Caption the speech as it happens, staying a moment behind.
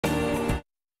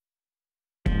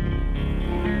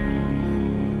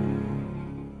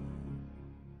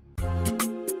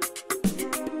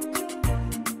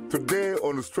Today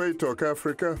on Straight Talk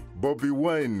Africa, Bobi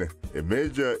Wine, a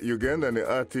major Ugandan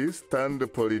artist turned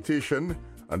politician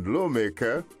and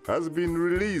lawmaker, has been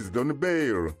released on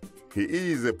bail. He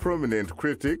is a prominent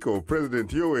critic of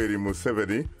President Yoweri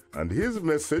Museveni, and his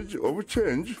message of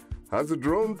change has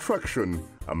drawn traction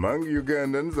among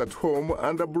Ugandans at home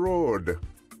and abroad.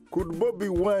 Could Bobi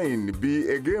Wine be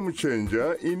a game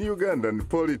changer in Ugandan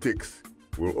politics?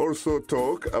 We'll also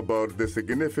talk about the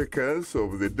significance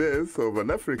of the death of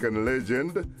an African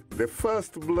legend, the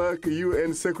first black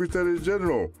UN Secretary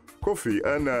General, Kofi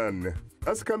Annan.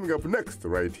 That's coming up next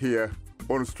right here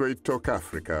on Straight Talk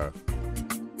Africa.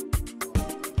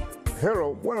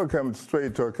 Hello, welcome to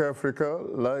Straight Talk Africa,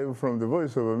 live from the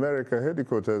Voice of America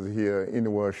headquarters here in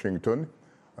Washington.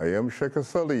 I am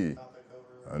Ssali,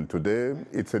 and today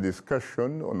it's a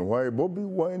discussion on why Bobi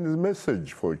Wine's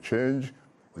message for change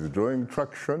is drawing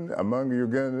traction among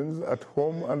Ugandans at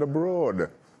home and abroad,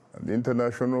 and the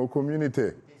international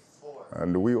community.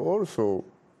 And we also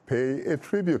pay a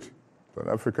tribute to an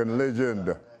African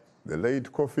legend, the late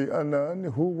Kofi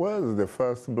Annan, who was the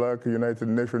first black United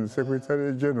Nations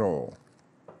Secretary General.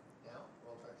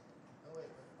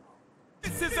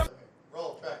 This is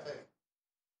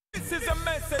a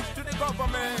message to the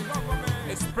government,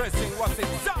 expressing what's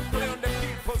exactly on the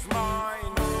people's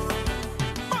mind.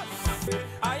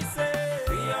 I say,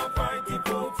 we are fighting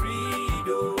for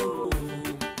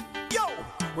freedom. Yo,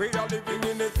 we are living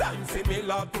in a time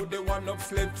similar to the one of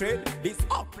slave trade.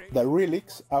 The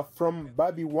lyrics are from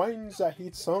Bobi Wine's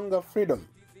hit song Freedom.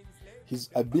 His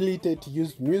ability to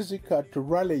use music to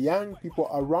rally young people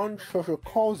around social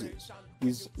causes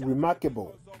is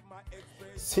remarkable.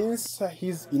 Since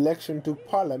his election to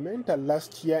parliament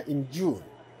last year in June,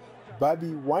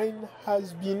 Bobi Wine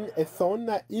has been a thorn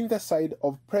in the side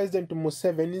of President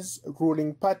Museveni's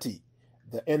ruling party,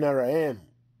 the NRM.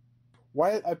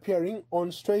 While appearing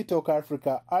on Straight Talk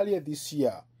Africa earlier this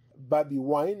year, Bobi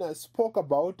Wine spoke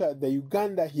about the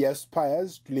Uganda he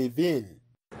aspires to live in.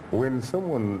 When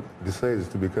someone decides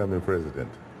to become a president,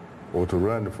 or to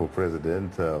run for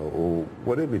president, or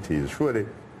whatever it is, surely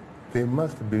they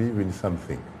must believe in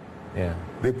something. Yeah.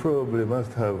 They probably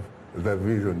must have the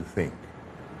vision thing.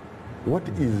 What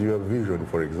is your vision,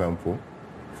 for example,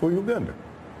 for Uganda?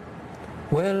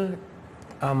 Well,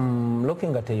 I'm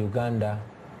looking at a Uganda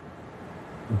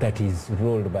that is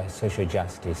ruled by social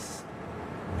justice,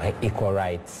 by equal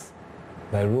rights,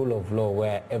 by rule of law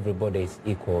where everybody is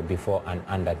equal before and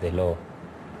under the law,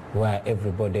 where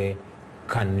everybody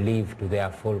can live to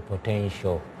their full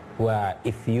potential, where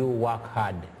if you work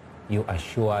hard, you are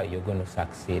sure you're going to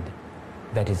succeed.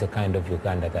 That is the kind of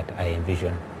Uganda that I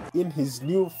envision. In his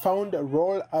newfound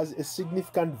role as a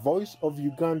significant voice of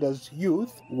Uganda's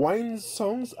youth, Wine's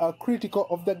songs are critical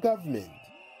of the government.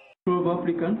 12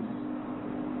 applicants,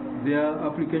 their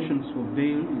applications for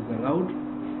bail is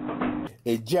allowed.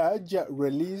 A judge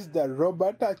released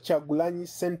Robert Kyagulanyi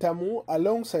Ssentamu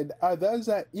alongside others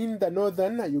in the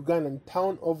northern Ugandan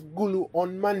town of Gulu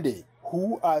on Monday,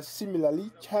 who are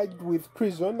similarly charged with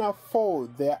treason for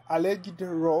their alleged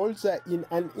roles in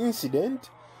an incident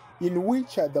in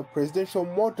which the presidential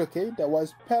motorcade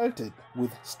was pelted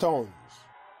with stones.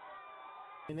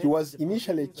 He was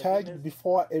initially charged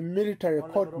before a military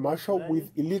court-martial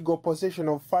with illegal possession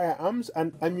of firearms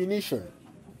and ammunition.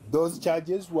 Those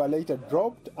charges were later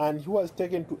dropped and he was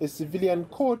taken to a civilian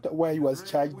court where he was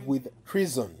charged with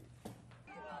treason.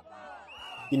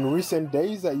 In recent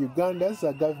days, Uganda's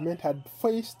government had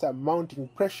faced mounting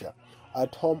pressure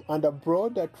at home and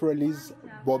abroad to release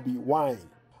Bobi Wine.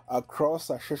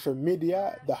 Across social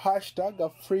media, the hashtag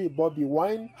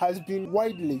 #FreeBobiWine has been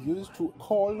widely used to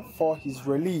call for his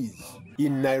release.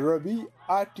 In Nairobi,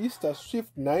 artist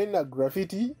Swift9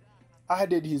 Graffiti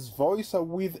added his voice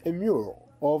with a mural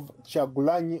of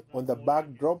Kyagulanyi on the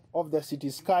backdrop of the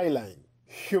city skyline.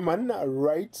 Human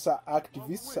rights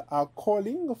activists are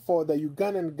calling for the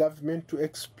Ugandan government to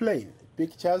explain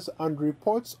pictures and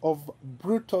reports of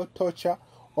brutal torture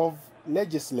of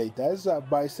legislators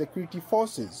by security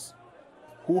forces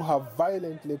who have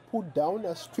violently put down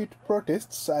street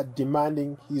protests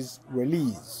demanding his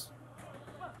release.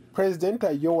 President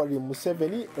Yoweri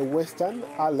Museveni, a Western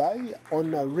ally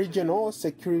on regional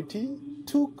security,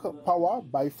 took power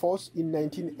by force in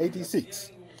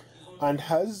 1986 and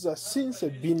has since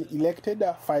been elected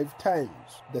 5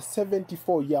 times. The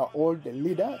 74-year-old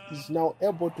leader is now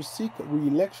able to seek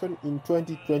re-election in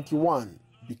 2021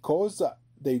 because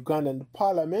the Ugandan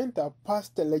parliament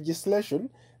passed legislation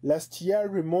last year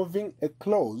removing a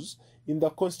clause in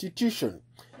the constitution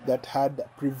that had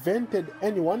prevented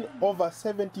anyone over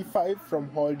 75 from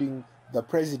holding the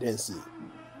presidency.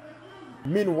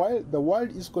 Meanwhile, the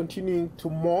world is continuing to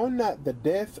mourn the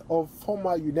death of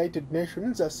former United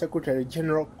Nations Secretary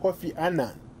General Kofi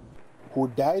Annan, who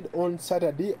died on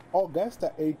Saturday, August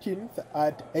 18th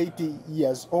at 80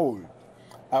 years old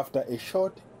after a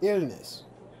short illness.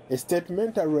 A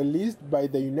statement released by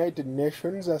the United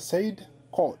Nations said,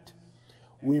 quote,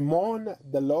 "We mourn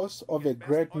the loss of a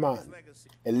great man,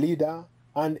 a leader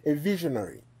and a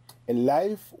visionary, a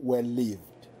life well lived.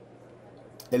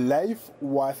 A life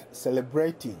worth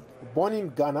celebrating." Born in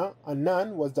Ghana,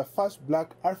 Annan was the first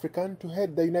black African to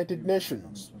head the United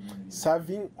Nations,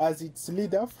 serving as its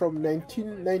leader from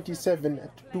 1997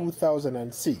 to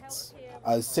 2006.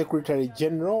 As Secretary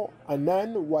General,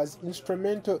 Annan was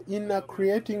instrumental in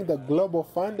creating the Global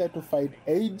Fund to fight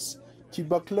AIDS,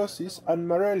 tuberculosis, and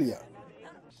malaria.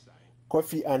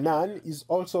 Kofi Annan is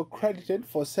also credited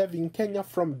for saving Kenya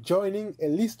from joining a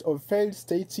list of failed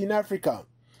states in Africa,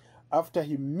 after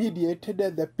he mediated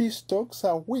the peace talks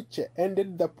which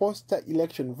ended the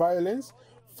post-election violence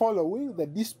following the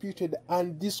disputed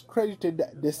and discredited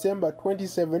December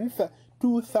 27,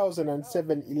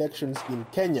 2007 elections in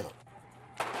Kenya.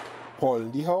 Paul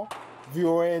Ndiho,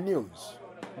 VOA News,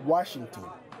 Washington.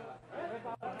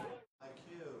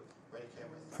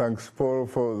 Thanks, Paul,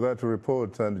 for that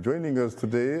report. And joining us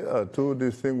today are two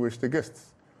distinguished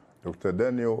guests, Dr.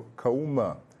 Daniel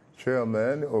Kauma,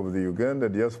 Chairman of the Uganda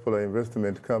Diaspora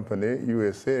Investment Company,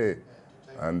 USA,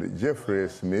 and Jeffrey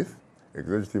Smith,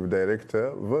 Executive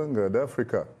Director, Vanguard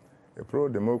Africa, a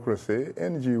pro-democracy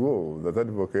NGO that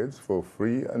advocates for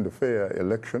free and fair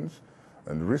elections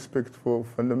and respect for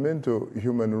fundamental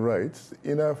human rights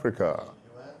in Africa.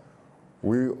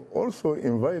 We also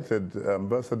invited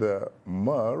Ambassador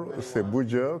Mar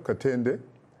Sebuja Katende,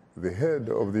 the head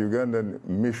of the Ugandan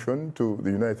mission to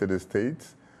the United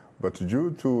States, but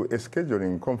due to a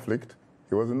scheduling conflict,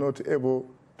 he was not able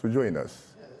to join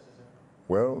us.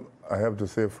 Well, I have to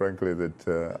say frankly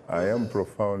that I am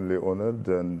profoundly honored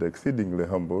and exceedingly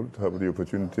humbled to have the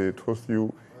opportunity to host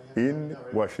you in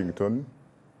Washington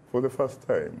for the first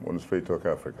time on Straight Talk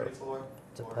Africa.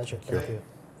 It's a pleasure, thank you.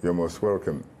 You're most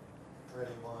welcome.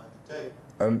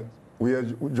 And we are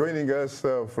joining us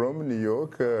from New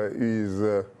York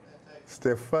is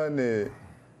Stéphane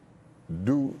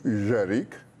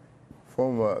Dujarric,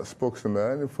 former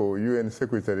spokesman for UN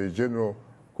Secretary General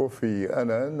Kofi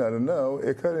Annan, and now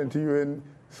a current UN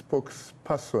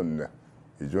spokesperson.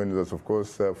 He joins us, of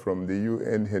course, from the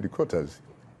UN headquarters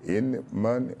in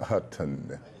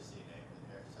Manhattan.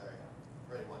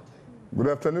 Good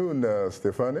afternoon,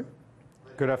 Stéphane.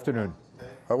 Good afternoon.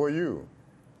 How are you?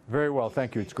 Very well,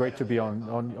 thank you. It's great to be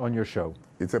on your show.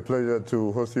 It's a pleasure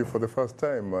to host you for the first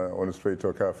time on Straight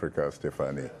Talk Africa,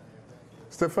 Stéphane.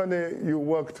 Stéphane, you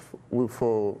worked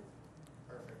for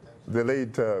the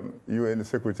late UN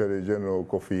Secretary General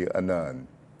Kofi Annan.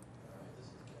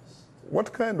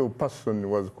 What kind of person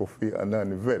was Kofi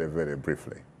Annan, very, very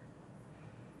briefly?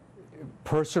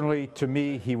 Personally, to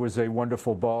me, he was a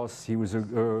wonderful boss. He was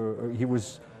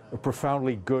a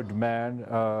profoundly good man.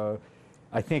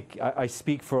 I think I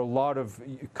speak for a lot of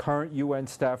current UN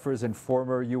staffers and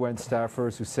former UN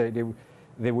staffers who say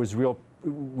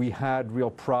we had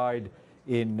real pride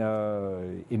in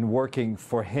working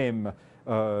for him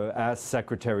as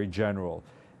Secretary General.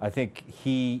 I think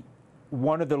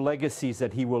one of the legacies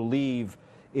that he will leave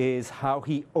is how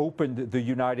he opened the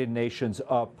United Nations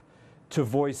up to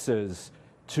voices,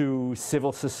 to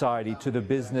civil society, to the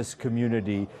business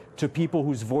community, to people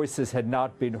whose voices had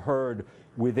not been heard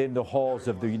within the halls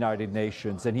of the United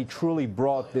Nations. And he truly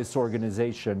brought this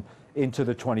organization into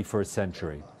the 21st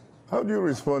century. How do you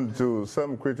respond to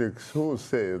some critics who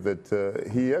say that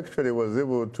he actually was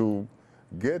able to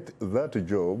get that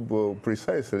job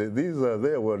precisely, these are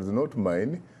their words, not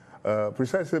mine,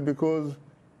 precisely because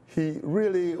he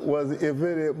really was a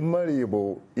very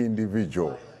malleable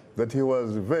individual, that he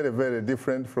was very, very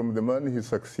different from the man he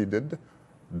succeeded,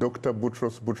 Dr.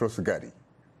 Boutros Ghali?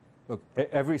 Look,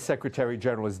 every Secretary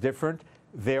General is different.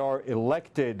 They are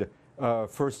elected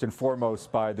first and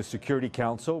foremost by the Security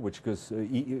Council, which because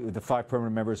the 5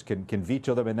 permanent members can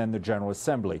veto them, and then the General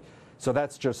Assembly. So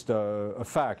that's just a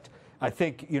fact. I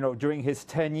think, during his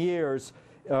 10 years,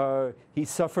 he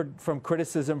suffered from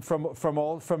criticism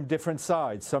from different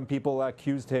sides. Some people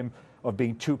accused him of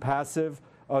being too passive.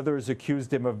 Others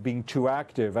accused him of being too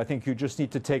active. I think you just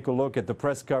need to take a look at the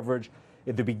press coverage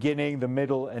at the beginning, the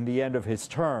middle, and the end of his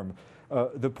term.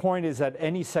 The point is that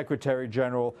any Secretary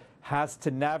General has to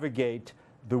navigate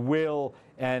the will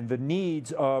and the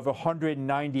needs of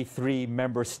 193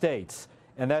 member states,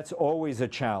 and that's always a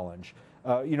challenge.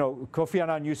 Kofi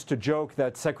Annan used to joke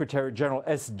that Secretary General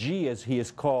SG, as he is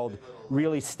called,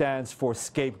 really stands for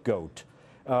scapegoat.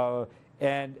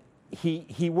 And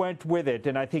he went with it,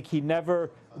 and I think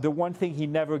the one thing he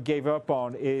never gave up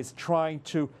on is trying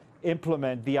to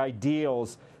implement the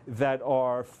ideals that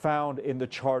are found in the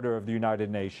Charter of the United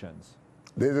Nations.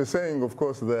 There's a saying, of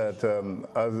course, that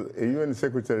as a UN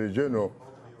Secretary General,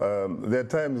 there are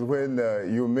times when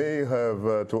you may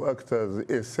have to act as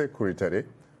a secretary,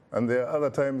 and there are other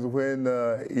times when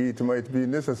it might be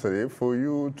necessary for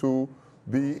you to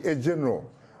be a general.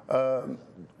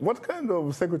 What kind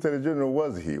of Secretary General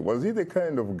was he? Was he the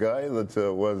kind of guy that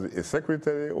was a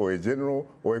secretary or a general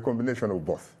or a combination of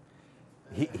both?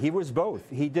 He was both.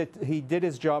 He did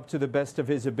his job to the best of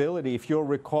his ability. If you'll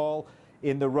recall,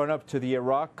 in the run-up to the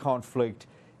Iraq conflict,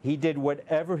 he did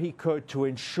whatever he could to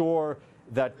ensure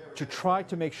that, to try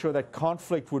to make sure that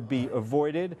conflict would be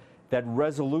avoided, that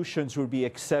resolutions would be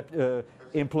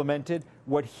implemented.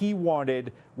 What he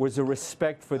wanted was a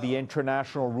respect for the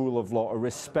international rule of law, a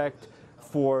respect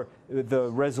for the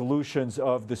resolutions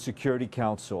of the Security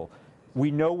Council.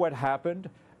 We know what happened.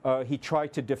 He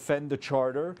tried to defend the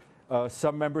Charter.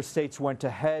 Some member states went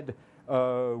ahead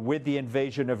with the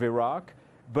invasion of Iraq.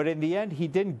 But in the end, he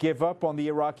didn't give up on the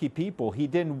Iraqi people. He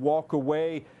didn't walk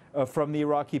away from the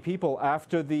Iraqi people.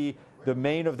 After the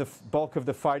bulk of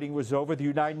the fighting was over, the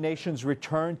United Nations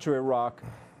returned to Iraq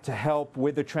to help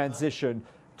with the transition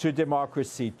to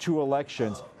democracy, to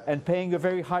elections, and paying a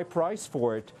very high price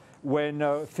for it.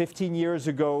 When 15 years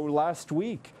ago, last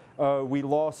week, we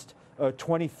lost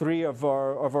 23 of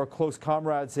our close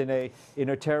comrades in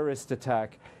a terrorist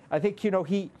attack. I think, you know,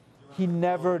 he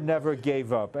never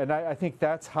gave up, and I think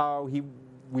that's how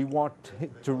we want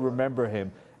to remember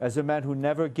him, as a man who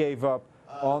never gave up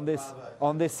on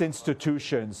this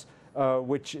institution,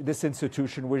 which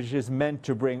is meant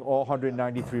to bring all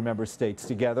 193 member states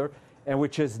together, and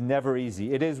which is never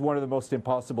easy. It is one of the most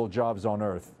impossible jobs on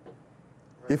earth.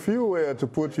 If you were to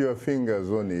put your fingers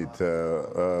on it,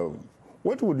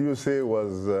 what would you say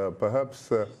was perhaps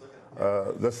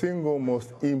the single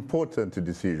most important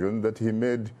decision that he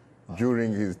made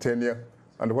during his tenure?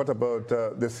 And what about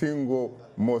the single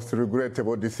most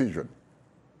regrettable decision?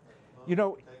 You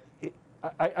know,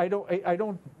 I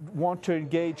don't want to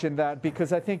engage in that,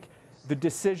 because I think the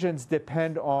decisions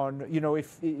depend on, you know,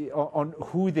 on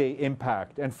who they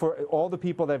impact. And for all the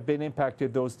people that have been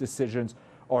impacted, those decisions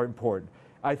are important.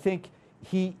 I think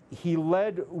he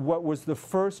led what was the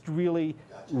first really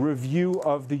review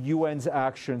of the UN's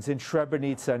actions in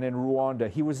Srebrenica and in Rwanda.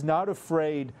 He was not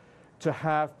afraid to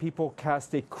have people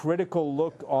cast a critical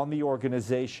look on the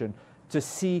organization to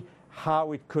see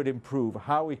how it could improve,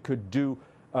 how it could do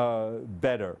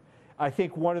better. I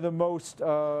think one of the most,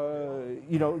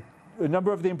 you know, a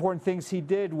number of the important things he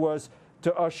did was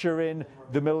to usher in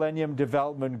the Millennium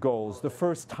Development Goals, the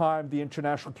first time the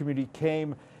international community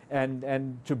came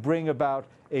and to bring about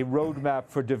a roadmap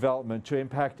for development to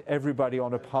impact everybody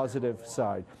on a positive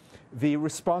side. The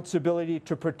responsibility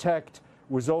to protect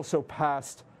was also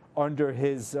passed under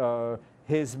his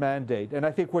mandate. And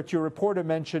I think what your reporter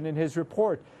mentioned in his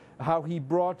report, how he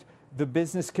brought the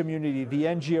business community, the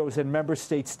NGOs and member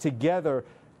states together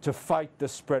to fight the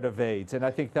spread of AIDS. And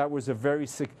I think that was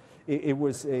it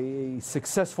was a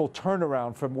successful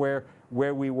turnaround from where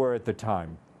we were at the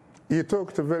time. You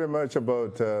talked very much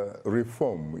about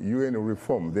reform, UN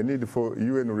reform, the need for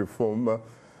UN reform,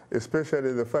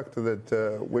 especially the fact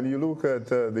that when you look at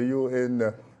the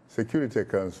UN Security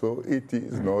Council, it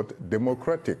is not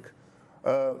democratic.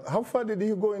 How far did he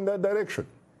go in that direction?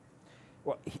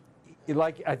 Well,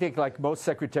 I think like most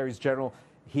Secretaries General,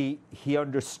 he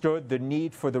understood the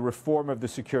need for the reform of the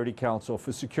Security Council,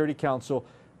 for Security Council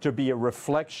to be a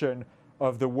reflection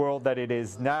of the world that it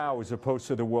is now as opposed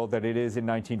to the world that it is in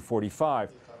 1945.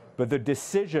 But the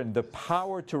decision, the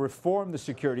power to reform the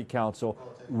Security Council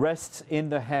rests in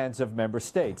the hands of member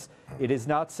states. It is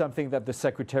not something that the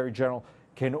Secretary General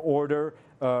can order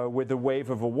with the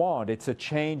wave of a wand. It's a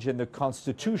change in the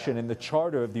Constitution, in the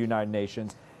Charter of the United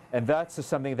Nations, and that's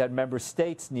something that member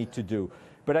states need to do.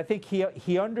 But I think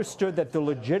he understood that the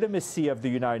legitimacy of the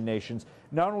United Nations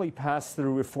not only passed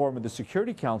through reform of the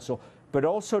Security Council, but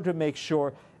also to make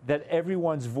sure that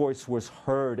everyone's voice was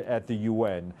heard at the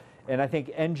UN. And I think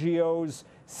NGOs,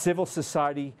 civil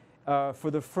society, for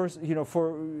the first, you know,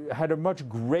 had a much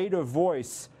greater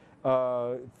voice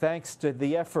thanks to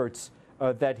the efforts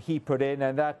that he put in,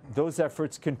 and that those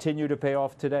efforts continue to pay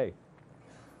off today.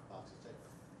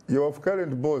 Your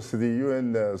current boss, the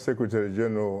UN Secretary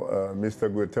General, Mr.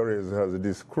 Guterres, has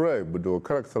described or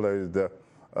characterized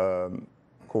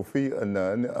Kofi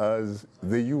Annan as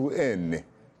the UN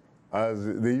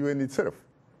itself.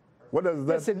 What does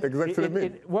that exactly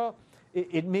mean? Well,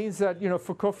 it means that, you know,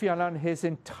 for Kofi Annan, his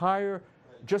entire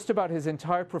just about his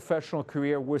entire professional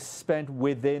career was spent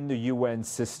within the UN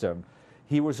system.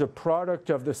 He was a product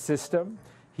of the system.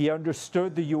 He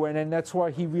understood the UN, and that's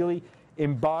why he really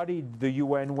embodied the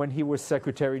UN when he was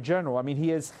Secretary General. I mean,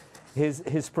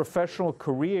 his professional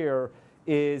career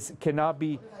cannot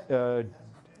be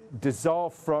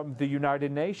dissolved from the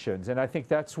United Nations, and I think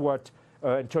that's what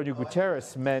Antonio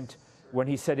Guterres meant when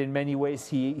he said in many ways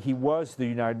he was the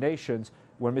United Nations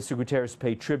when Mr. Guterres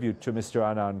paid tribute to Mr.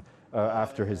 Annan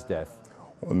after his death.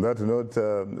 On that note,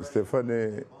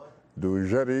 Stephanie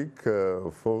Dujarric,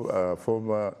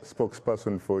 former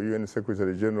spokesperson for UN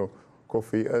Secretary General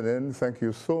Kofi Annan, thank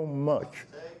you so much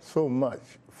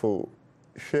for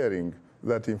sharing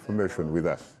that information with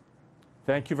us.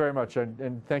 Thank you very much,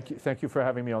 and thank you for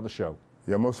having me on the show.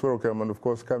 You're most welcome, and of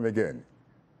course, come again.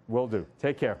 Will do.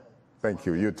 Take care. Thank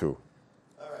you. You too.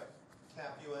 All right.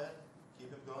 Cap UN, keep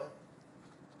him going.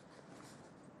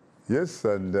 Yes,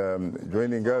 and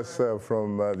joining us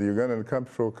from the Ugandan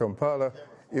capital, Kampala,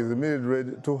 is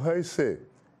Mildred Tuhaise,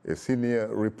 a senior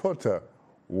reporter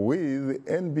with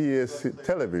NBS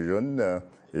Television, a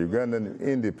Ugandan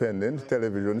independent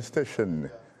television station.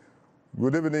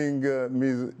 Good evening,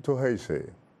 Ms. Tuhaise.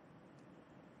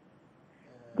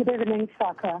 Good evening,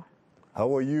 Saka.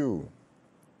 How are you?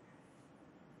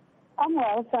 I'm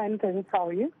well, fine, thanks. How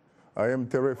are you? I am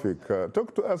terrific.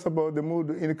 Talk to us about the mood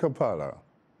in Kampala.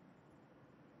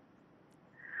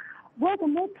 Well, the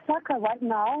mood, Saka, right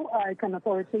now, I can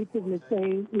authoritatively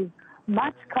say, is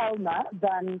much calmer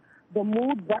than the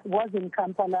mood that was in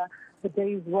Kampala the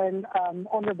days when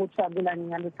Honorable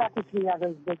Chagulanyi and the 33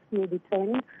 others were still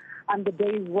detained, and the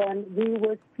days when we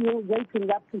were still waiting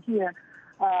up to hear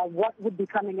what would be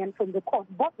coming in from the court.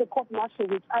 But the court martial,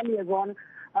 which earlier on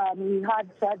we had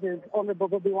charges, Honorable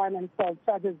Bobi Wine and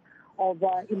charges of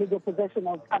illegal possession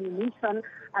of ammunition,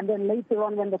 and then later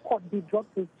on when the court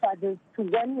dropped his charges to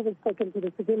when he was taken to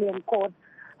the civilian court,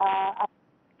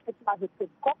 magistrate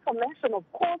confirmation, of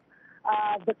course,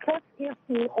 the case is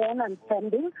still on and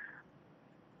pending.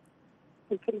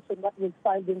 The case that was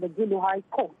filed in the Gulu High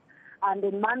Court. And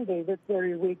on Monday this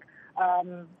very week,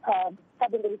 7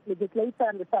 days later,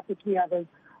 and the 33 others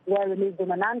were released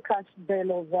on a non-cash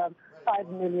bail of 5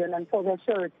 million, and for their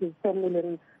sureties, 10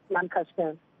 million non-cash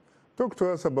bail. Talk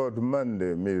to us about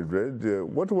Monday, Mildred.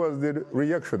 What was the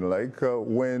reaction like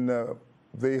when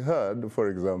they heard, for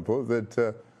example,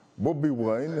 that Bobi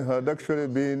Wine had actually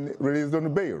been released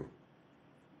on bail?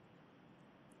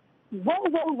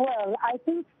 Well, I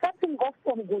think starting off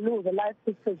from Gulu, the live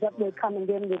pictures that were coming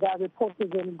in with our reporters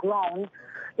on ground,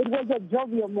 it was a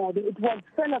jovial mode. It was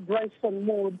celebration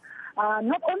mode,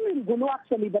 not only in Gulu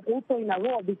actually, but also in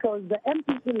Arua, because the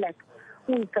MP-elect,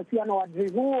 who is Kasiano Wadri,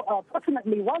 who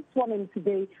fortunately was sworn in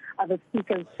today at the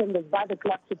Speaker's chambers by the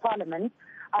Clerk to Parliament,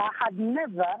 had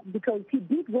never, because he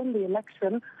did win the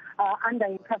election under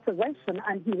incarceration,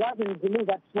 and he was in Gulu,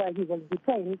 that's where he was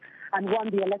detained, and won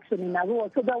the election in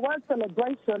Arua. So there was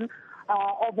celebration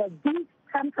of a deep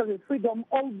temporary freedom,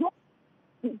 although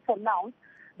he pronounced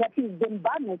that he's been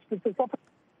banished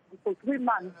for 3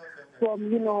 months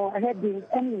from, heading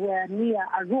anywhere near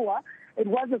Arua. It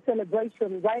was a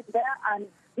celebration right there, and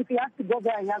if he has to go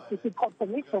there, he has to seek court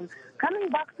permission. Coming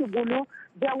back to Gulu,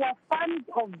 there were fans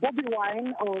of Bobi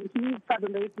Wine, or he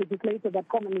suddenly declared that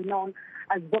commonly known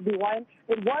as Bobi Wine.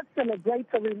 It was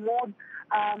celebratory mode,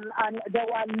 and there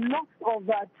were lots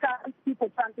of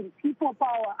people chanting, "People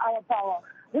power, our power."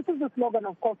 This is the slogan,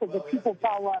 of course, of the People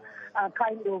Power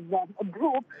kind of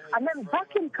group. And then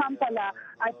back in Kampala,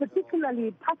 I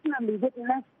personally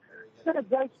witnessed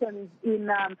celebrations in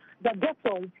the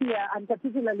ghettos here, and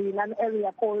particularly in an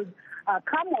area called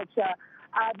Kamocha.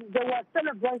 There were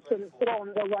celebrations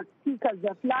thrown. There were stickers,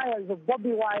 the flyers of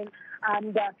Bobi Wine,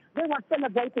 and they were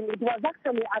celebrating. It was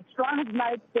actually a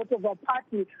trans-night sort of a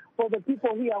party for the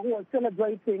people here who were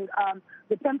celebrating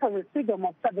the temporary freedom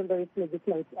of 7 days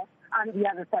legislature and the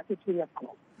other 33, of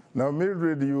course. Now,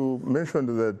 Mildred, you mentioned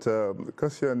that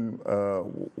Cassian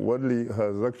Wadley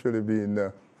has actually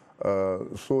been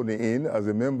sworn in as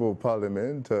a member of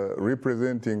parliament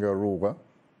representing Arua,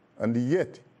 and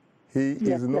yet he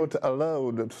is not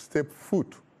allowed to step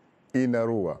foot in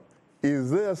Arua.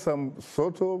 Is there some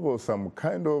sort of or some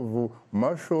kind of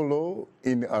martial law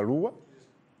in Arua?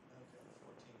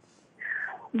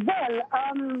 Well,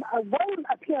 when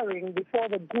appearing before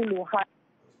the Gulu High,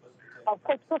 of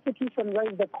course, prosecution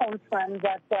raised the concern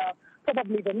that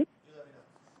probably the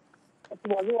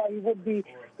he would be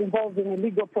involved in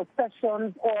illegal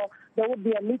possessions, or there would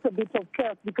be a little bit of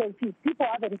chaos because people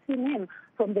haven't seen him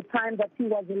from the time that he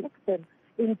was elected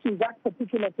into that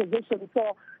particular position.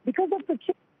 So because of the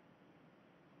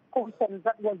concerns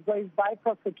that was raised by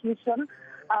prosecution.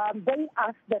 They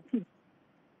asked that he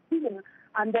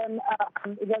and then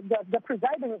the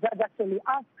presiding judge actually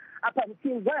asked up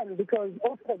until when, because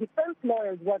also the defense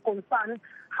lawyers were concerned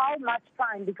how much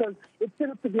time, because it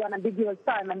seems to be an ambiguous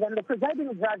time. And then the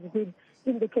presiding judge did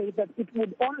indicate that it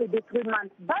would only be 3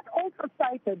 months, but also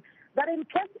cited that in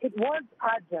case it was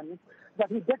urgent, that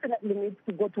he definitely needs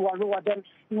to go to Arua, then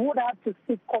he would have to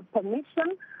seek court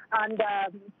permission and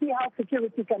see how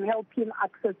security can help him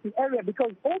access the area,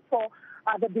 because also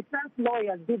the defense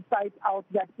lawyers did cite out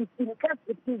that if in case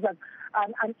it is an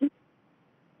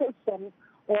issue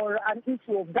or an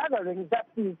issue of gathering that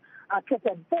is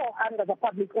catered for under the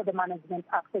Public Order Management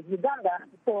Act of Uganda,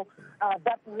 so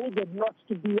that needed not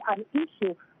to be an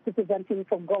issue to prevent him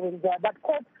from going there. But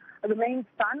court remains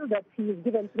firm that he is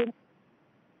given 3 months.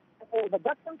 But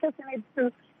just in case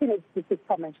he needs to seek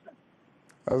permission.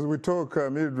 As we talk,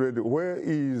 Mildred, where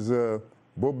is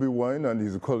Bobi Wine and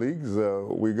his colleagues?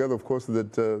 We gather, of course,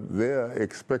 that they are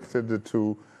expected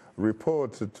to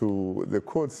report to the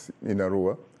courts in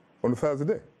Arua on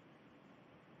Thursday.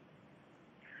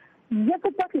 Yes,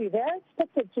 exactly. They're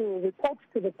expected to report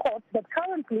to the court, but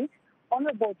currently,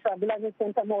 Honorable Trabilani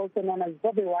Sentamo, also known as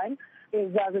Bobi Wine,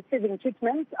 is receiving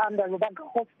treatment under Rubaga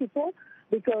Hospital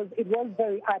because it was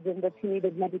very urgent that he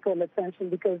needed medical attention,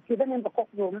 because even in the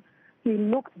courtroom, he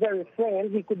looked very frail.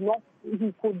 He could not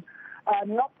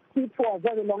sit for a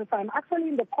very long time. Actually,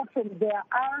 in the courtroom, there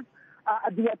are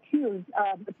the accused,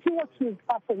 2 accused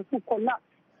persons who collapsed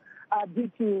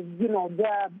due to,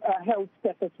 their health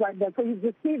status right there. So he's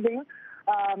receiving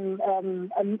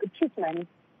treatment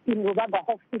in Rubaga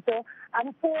Hospital.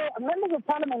 And for members of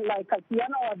parliament like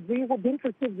Kasiano Adri, who didn't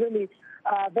receive really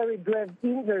very grave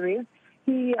injuries,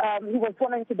 he was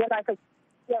wanting to get like a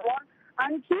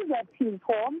and he's at his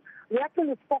home. We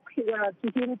actually spoke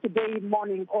to him today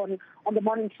morning on the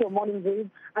morning show, Morning Breeze,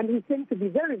 and he seemed to be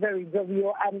very, very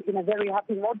jovial and in a very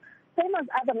happy mood. Same as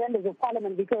other members of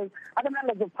parliament, because other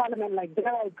members of parliament like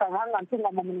Gerald Karanga and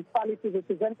Tungamo municipality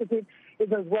representative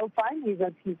is as well fine. He's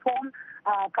at his home.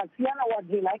 Kasiana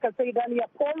Wadri, like I said earlier,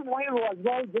 Paul Moiro as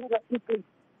well,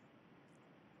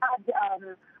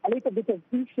 had a little bit of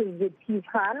issues with his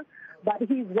hand, but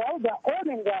he's well. They're all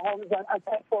in their homes,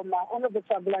 aside from Honorable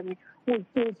Trabilani, who is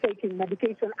still taking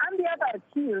medication, and the other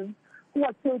accused who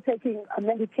are still taking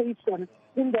medication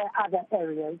in their other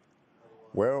areas.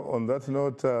 Well, on that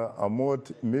note,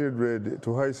 Amot, Mildred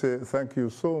Tuhaise, thank you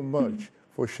so much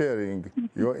for sharing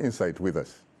your insight with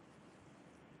us.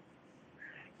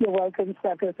 You're welcome,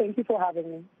 Saka. Thank you for having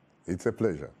me. It's a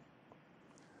pleasure.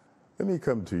 Let me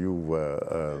come to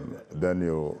you,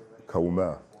 Daniel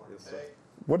Kauma. Yes, sir.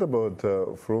 What about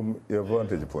from your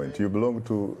vantage point? You belong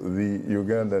to the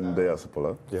Ugandan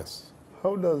diaspora. Yes.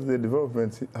 How do the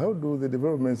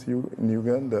developments in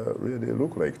Uganda really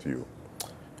look like to you?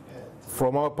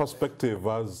 From our perspective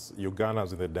as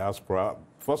Ugandans in the diaspora,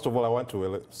 first of all, I want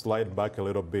to slide back a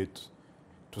little bit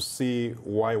to see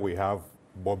why we have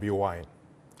Bobi Wine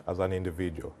as an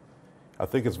individual. I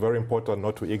think it's very important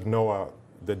not to ignore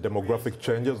the demographic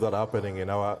changes that are happening in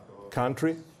our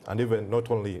country, and even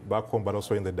not only back home, but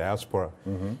also in the diaspora.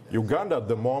 Uganda at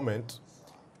the moment,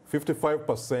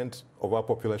 55% of our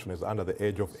population is under the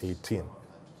age of 18.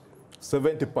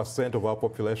 70% of our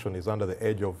population is under the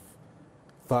age of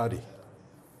 30.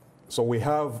 So we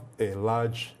have a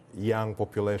large young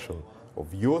population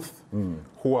of youth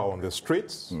who are on the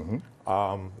streets.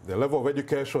 The level of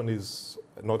education is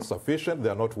not sufficient. They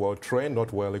are not well trained,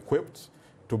 not well equipped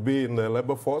to be in the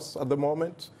labor force at the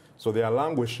moment. So they are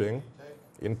languishing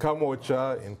in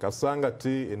Kamocha, in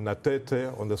Kasangati, in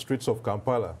Natete, on the streets of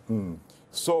Kampala.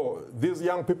 So these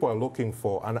young people are looking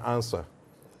for an answer.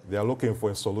 They are looking for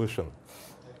a solution.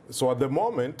 So at the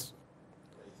moment,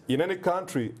 in any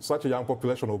country, such a young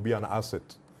population will be an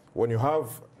asset. When you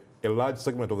have a large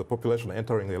segment of the population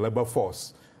entering the labor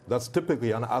force, that's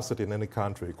typically an asset in any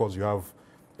country because you have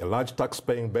a large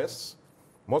tax-paying base.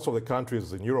 Most of the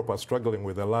countries in Europe are struggling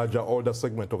with a larger, older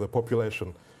segment of the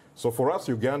population. So for us,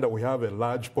 Uganda, we have a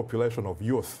large population of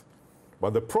youth.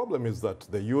 But the problem is that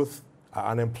the youth are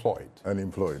unemployed.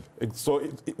 Unemployed.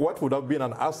 What would have been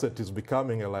an asset is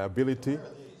becoming a liability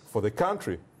for the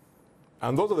country.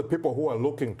 And those are the people who are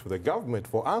looking to the government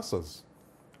for answers.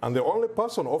 And the only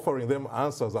person offering them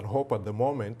answers and hope at the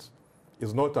moment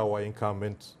is not our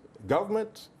incumbent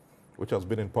government, which has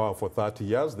been in power for 30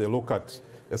 years. They look at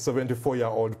a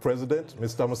 74-year-old president,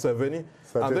 Mr. Museveni.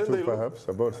 32 perhaps,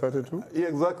 about 32? Yeah,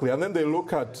 exactly. And then they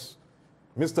look at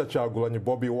Mr. Kyagulanyi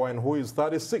Bobi Wine, who is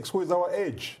 36, who is our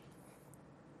age.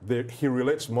 He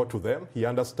relates more to them. He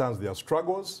understands their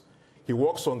struggles. He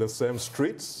walks on the same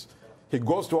streets. He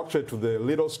goes to actually to the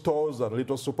little stores and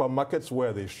little supermarkets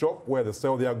where they shop, where they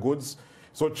sell their goods.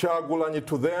 So Kyagulanyi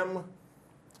to them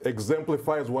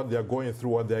exemplifies what they're going through,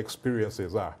 what their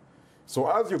experiences are.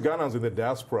 So as Ugandans in the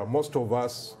diaspora, most of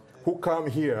us who come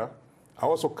here are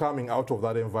also coming out of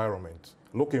that environment,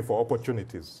 looking for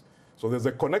opportunities. So there's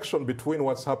a connection between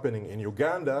what's happening in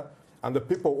Uganda and the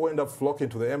people who end up flocking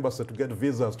to the embassy to get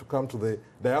visas to come to the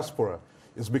diaspora.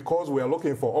 It's because we are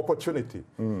looking for opportunity.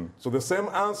 So the same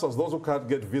answers those who can't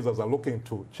get visas are looking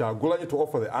to Kyagulanyi to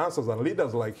offer the answers, and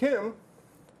leaders like him,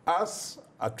 us,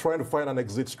 are trying to find an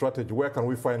exit strategy. Where can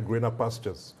we find greener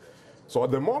pastures? So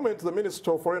at the moment, the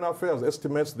Minister of Foreign Affairs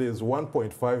estimates there's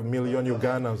 1.5 million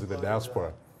Ugandans in the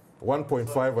diaspora,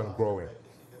 1.5 and growing.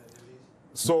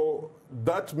 So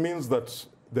that means that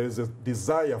there is a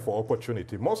desire for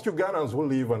opportunity. Most Ugandans who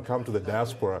leave and come to the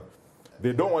diaspora,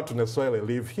 they don't want to necessarily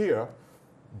live here,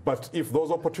 but if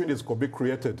those opportunities could be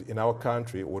created in our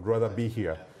country, would rather be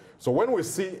here. So when we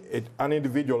see an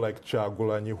individual like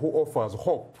Kyagulanyi who offers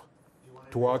hope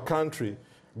to our country,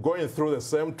 going through the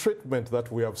same treatment that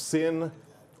we have seen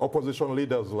opposition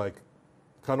leaders like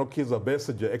Kano Kizza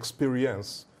Besigye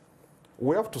experience,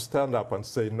 we have to stand up and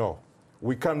say, no,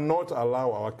 we cannot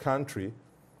allow our country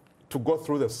to go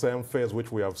through the same phase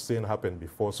which we have seen happen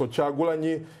before. So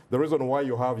Kyagulanyi, the reason why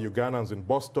you have Ugandans in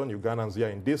Boston, Ugandans here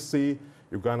in DC,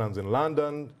 Ugandans in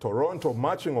London, Toronto,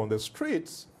 marching on the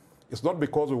streets, it's not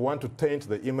because we want to taint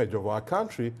the image of our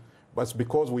country, but it's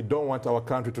because we don't want our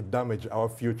country to damage our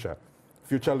future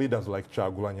leaders like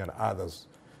Kyagulanyi and others.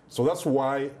 So that's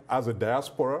why, as a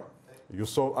diaspora, you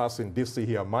saw us in DC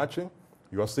here marching.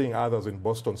 You are seeing others in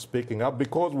Boston speaking up,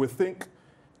 because we think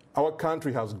our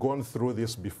country has gone through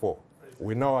this before.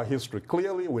 We know our history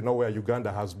clearly. We know where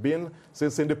Uganda has been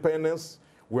since independence.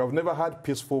 We have never had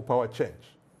peaceful power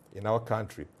change in our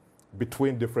country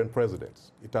between different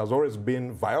presidents. It has always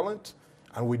been violent,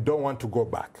 and we don't want to go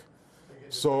back.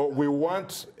 So we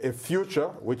want a future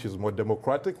which is more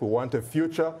democratic. We want a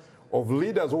future of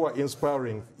leaders who are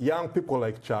inspiring young people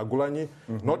like Kyagulanyi,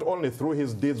 not only through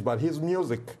his deeds, but his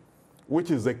music,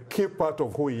 which is a key part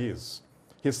of who he is.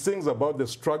 He sings about the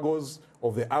struggles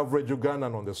of the average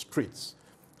Ugandan on the streets,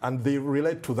 and they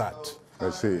relate to that.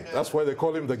 I see. That's why they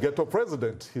call him the ghetto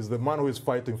president. He's the man who is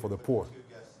fighting for the poor.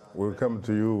 We'll come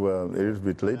to you a little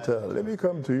bit later. Let me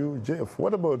come to you, Jeff.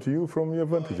 What about you from your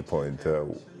vantage point?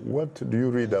 What do you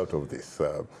read out of this?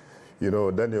 You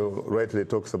know, Daniel rightly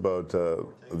talks about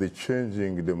the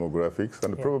changing demographics,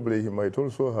 and probably he might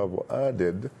also have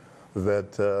added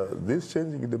that these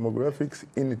changing demographics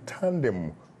in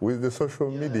tandem with the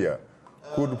social media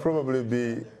could probably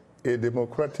be a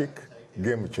democratic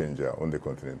game changer on the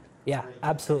continent. Yeah,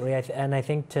 absolutely. And I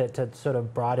think to sort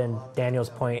of broaden Daniel's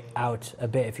point out a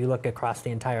bit, if you look across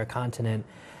the entire continent,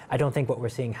 I don't think what we're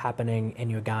seeing happening in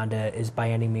Uganda is by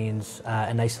any means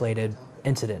an isolated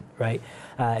incident, right?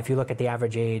 If you look at the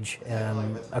average age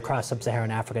across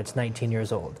sub-Saharan Africa, it's 19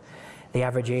 years old. The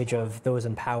average age of those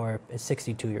in power is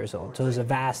 62 years old. So there's a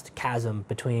vast chasm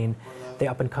between the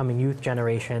up-and-coming youth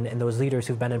generation and those leaders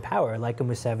who've been in power, like a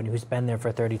Museveni, who's been there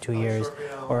for 32 years,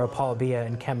 or a Paul Biya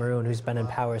in Cameroon, who's been in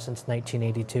power since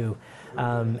 1982.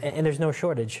 And there's no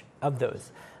shortage of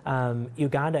those.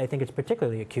 Uganda, I think it's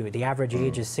particularly acute. The average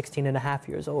age is 16 and a half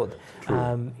years old.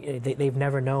 They've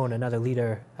never known another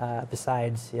leader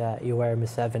besides Yoweri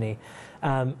Museveni.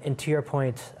 And to your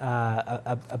point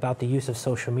about the use of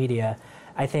social media,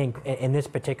 I think in this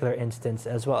particular instance,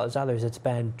 as well as others, it's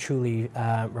been truly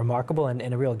remarkable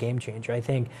and a real game changer. I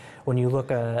think when you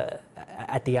look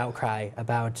at the outcry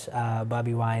about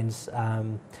Bobi Wine's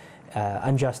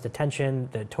unjust detention,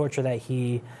 the torture that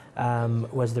he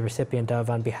was the recipient of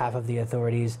on behalf of the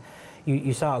authorities,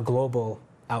 you saw a global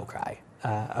outcry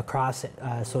across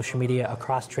social media,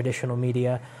 across traditional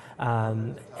media.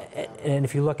 And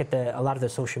if you look at a lot of the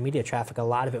social media traffic, a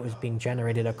lot of it was being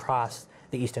generated across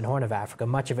the Eastern Horn of Africa,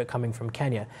 much of it coming from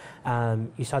Kenya.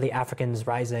 You saw the Africans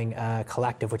Rising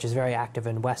Collective, which is very active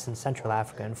in West and Central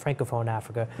Africa and Francophone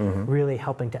Africa, really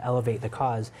helping to elevate the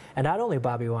cause. And not only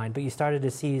Bobi Wine, but you started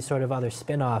to see sort of other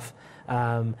spin-off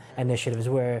initiatives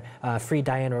where Free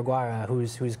Diane Rwigara,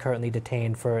 who's currently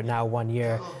detained for now 1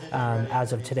 year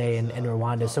as of today in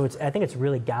Rwanda. So I think it's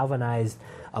really galvanized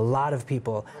a lot of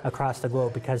people across the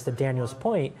globe, because to Daniel's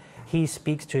point, he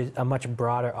speaks to a much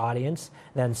broader audience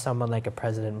than someone like a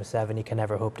President Museveni can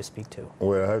ever hope to speak to.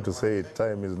 Well, I have to say,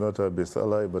 time is not our best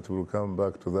ally, but we'll come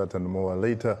back to that and more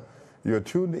later. You're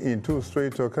tuned into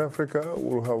Straight Talk Africa.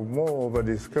 We'll have more of a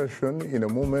discussion in a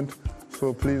moment,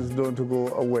 so please don't go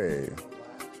away.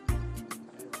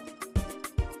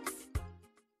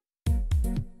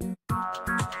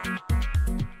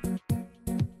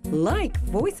 Like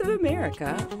Voice of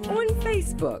America on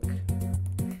Facebook.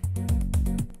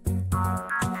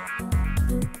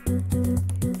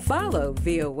 Follow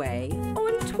VOA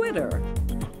on Twitter.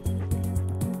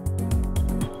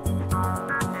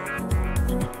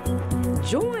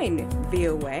 Join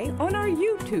VOA on our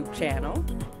YouTube channel.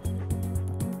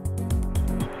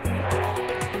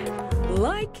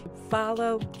 Like,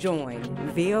 follow, join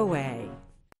VOA.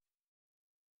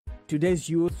 Today's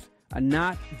youth are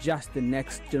not just the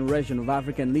next generation of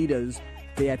African leaders,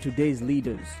 they are today's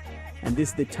leaders. And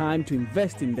this is the time to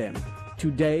invest in them.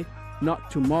 Today,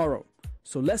 not tomorrow.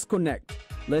 So let's connect.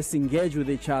 Let's engage with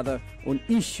each other on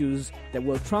issues that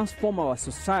will transform our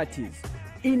societies.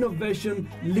 Innovation,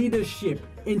 leadership,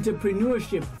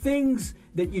 entrepreneurship, things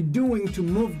that you're doing to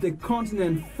move the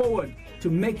continent forward, to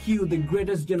make you the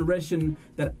greatest generation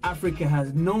that Africa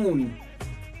has known.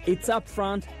 It's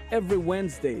Upfront every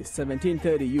Wednesday,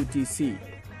 1730 UTC,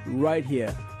 right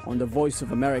here on the Voice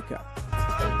of America.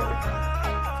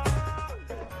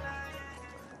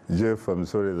 Jeff, I'm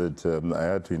sorry that I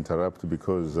had to interrupt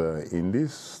because in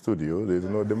this studio there's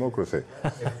no democracy.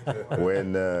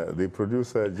 When the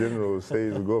producer general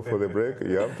says go for the break,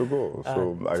 you have to go.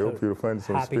 So I hope you'll find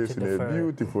some space in a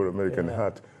beautiful American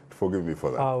hat. Forgive me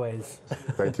for that. Always.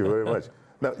 Thank you very much.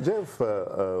 Now, Jeff,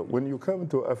 when you come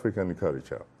to African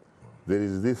culture, there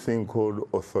is this thing called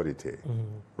authority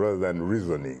rather than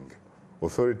reasoning.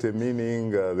 Authority meaning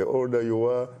the older you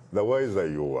are, the wiser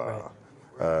you are.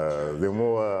 Right. The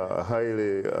more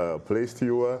highly placed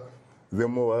you are, the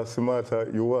more smarter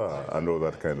you are, and all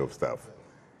that kind of stuff.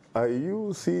 Are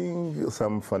you seeing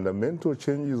some fundamental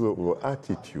changes of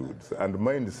attitudes and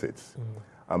mindsets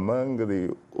among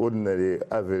the ordinary,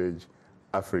 average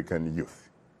African youth?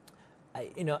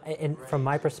 And from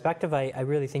my perspective, I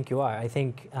really think you are. I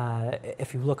think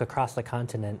if you look across the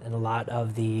continent and a lot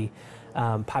of the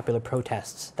popular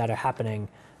protests that are happening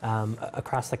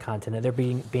across the continent, they're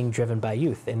being driven by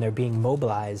youth, and they're being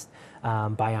mobilized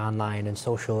by online and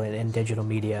social and digital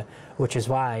media, which is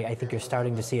why I think you're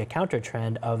starting to see a counter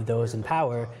trend of those in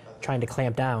power trying to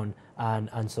clamp down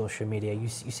on social media. You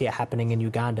see it happening in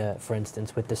Uganda, for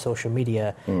instance, with the social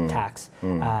media tax.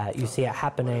 You see it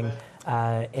happening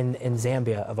in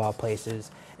Zambia, of all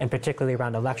places, and particularly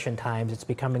around election times, it's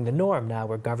becoming the norm now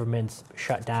where governments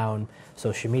shut down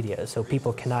social media. So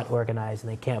people cannot organize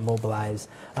and they can't mobilize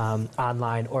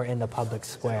online or in the public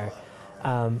square.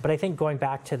 But I think going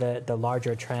back to the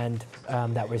larger trend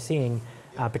that we're seeing,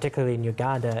 particularly in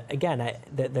Uganda, again,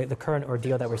 the current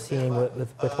ordeal that we're seeing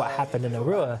with what happened in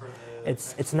Arua,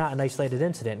 it's not an isolated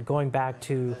incident. Going back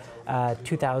to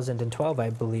 2012,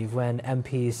 I believe, when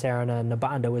MP Sarana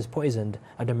Nabanda was poisoned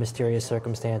under mysterious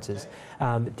circumstances.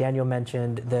 Daniel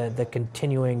mentioned the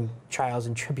continuing trials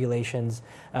and tribulations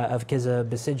of Kizza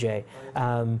Besigye.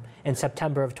 In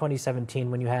September of 2017,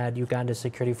 when you had Uganda's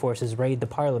security forces raid the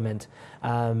parliament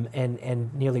and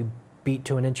nearly beat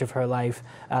to an inch of her life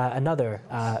another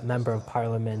member of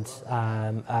parliament,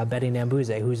 Betty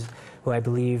Nambuze, who I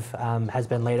believe has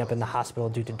been laid up in the hospital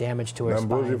due to damage to her spine.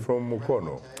 Nambuze from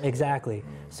Mukono. Exactly.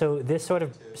 So this sort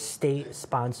of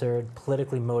state-sponsored,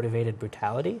 politically motivated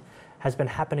brutality has been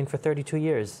happening for 32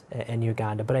 years in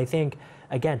Uganda. But I think,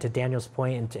 again, to Daniel's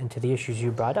point and to the issues you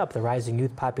brought up, the rising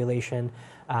youth population,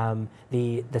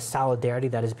 the solidarity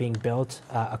that is being built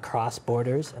across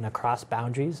borders and across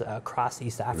boundaries, across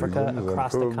East Africa,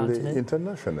 across the continent.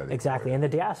 Internationally. Exactly, and the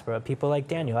diaspora, people like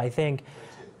Daniel. I think,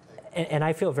 and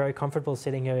I feel very comfortable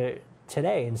sitting here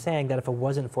today and saying that if it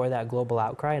wasn't for that global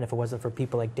outcry, and if it wasn't for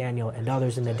people like Daniel and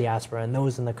others in the diaspora and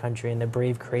those in the country and the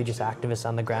brave, courageous activists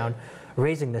on the ground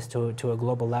raising this to a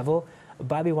global level,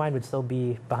 Bobi Wine would still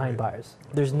be behind bars.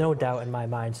 There's no doubt in my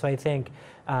mind. So I think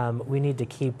we need to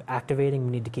keep activating,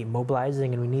 we need to keep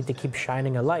mobilizing, and we need to keep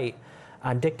shining a light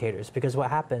on dictators, because what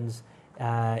happens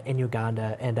in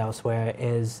Uganda and elsewhere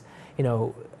is,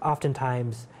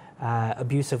 oftentimes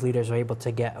abusive leaders are able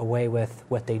to get away with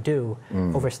what they do,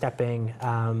 overstepping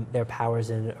their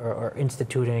powers or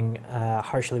instituting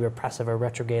harshly repressive or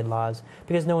retrograde laws,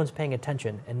 because no one's paying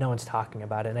attention and no one's talking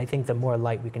about it. And I think the more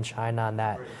light we can shine on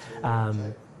that,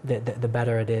 the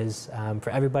better it is for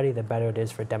everybody, the better it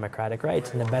is for democratic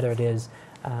rights, and the better it is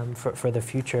for the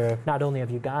future, not only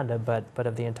of Uganda, but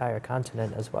of the entire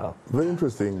continent as well. Very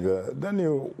interesting.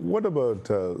 Daniel, what about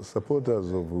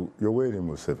supporters of Yoweri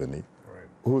Museveni,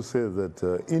 who says that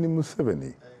in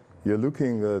Museveni, you're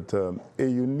looking at a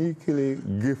uniquely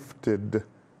gifted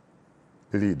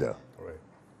leader,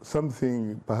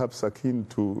 something perhaps akin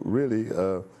to really,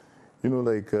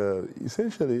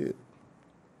 essentially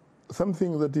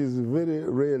something that is very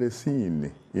rarely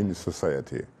seen in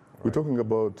society. We're talking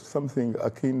about something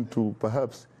akin to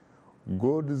perhaps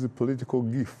God's political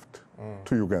gift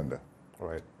to Uganda.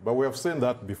 Right. But we have seen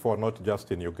that before, not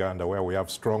just in Uganda, where we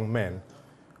have strong men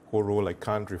who rule a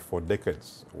country for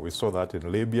decades. We saw that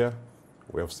in Libya.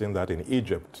 We have seen that in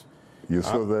Egypt. You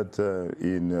saw that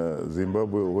in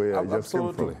Zimbabwe, where I just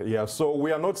came from. Yeah, so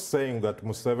we are not saying that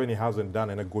Museveni hasn't done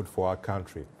any good for our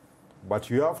country, but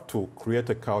you have to create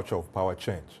a culture of power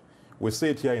change. We see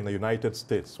it here in the United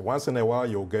States. Once in a while,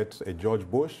 you'll get a George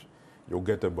Bush, you'll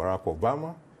get a Barack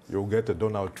Obama, you'll get a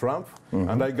Donald Trump,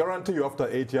 and I guarantee you after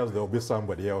 8 years, there'll be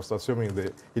somebody else, assuming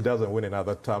that he doesn't win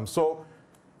another term. So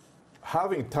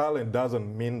having talent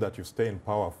doesn't mean that you stay in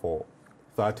power for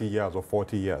 30 years or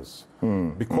 40 years,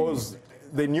 because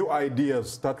the new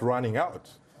ideas start running out.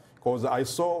 Because I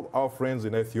saw our friends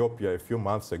in Ethiopia a few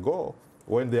months ago,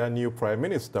 when their new prime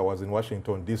minister was in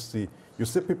Washington, D.C., you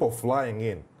see people flying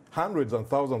in. Hundreds and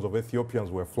thousands of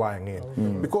Ethiopians were flying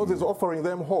in because it's offering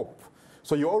them hope.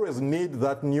 So you always need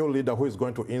that new leader who is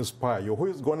going to inspire you, who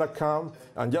is going to come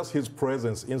and just his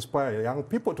presence inspire young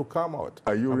people to come out.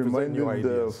 Are you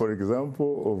reminded, for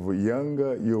example, of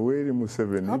younger Yoweri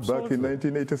Museveni back in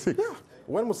 1986? Yeah.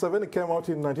 When Museveni came out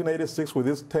in 1986 with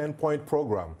his 10-point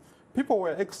program, people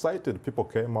were excited. People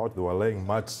came out, they were laying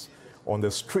mats on the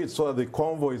streets so that the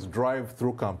convoys drive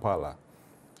through Kampala.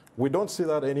 We don't see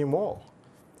that anymore.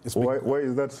 Why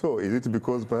is that so? Is it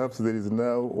because perhaps there is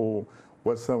now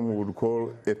what some would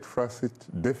call a trust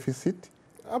deficit?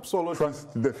 Absolutely.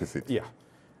 Trust deficit. Yeah.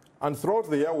 And throughout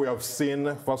the year, we have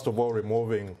seen, first of all,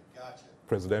 removing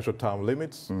presidential term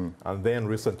limits, and then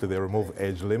recently they removed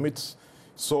age limits.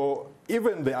 So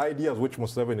even the ideas which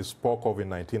Museveni spoke of in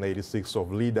 1986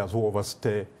 of leaders who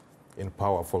overstay in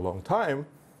power for a long time,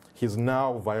 he's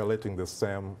now violating the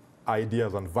same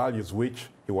ideas and values which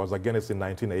he was against in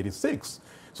 1986.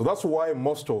 So that's why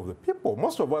most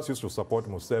of us used to support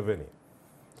Museveni.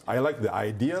 I like the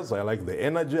ideas, I like the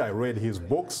energy, I read his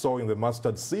book, Sowing the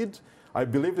Mustard Seed. I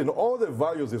believed in all the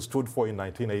values he stood for in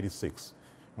 1986.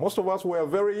 Most of us were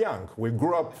very young. We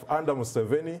grew up under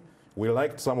Museveni. We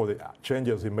liked some of the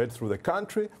changes he made through the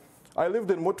country. I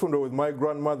lived in Mutunda with my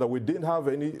grandmother. We didn't have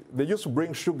any, they used to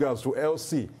bring sugars to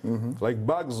LC, like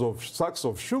sacks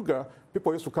of sugar.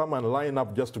 People used to come and line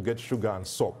up just to get sugar and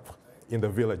soap in the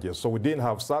villages. So we didn't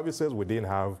have services, we didn't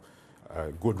have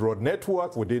a good road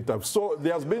network, we didn't have, so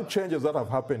there's been changes that have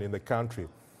happened in the country.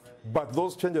 But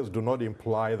those changes do not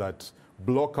imply that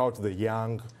block out the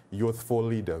young, youthful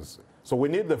leaders. So we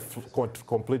need the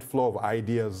complete flow of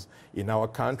ideas in our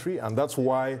country, and that's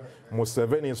why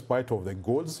Museveni, in spite of the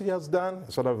goods he has done,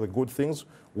 sort of the good things,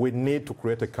 we need to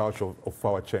create a culture of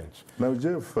power change. Now,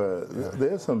 Jeff,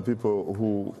 there are some people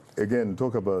who, again,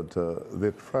 talk about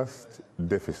the trust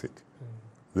deficit.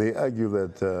 They argue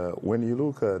that when you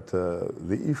look at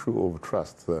the issue of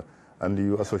trust and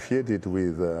you associate it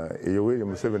with Yoweri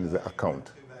Museveni's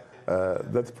account,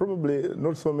 that probably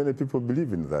not so many people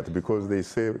believe in that, because they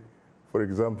say, for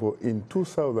example, in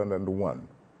 2001,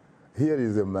 here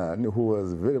is a man who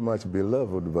was very much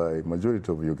beloved by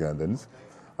majority of Ugandans,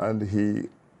 and he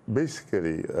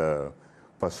basically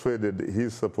persuaded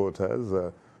his supporters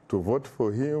to vote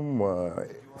for him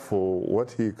for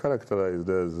what he characterized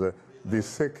as the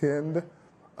second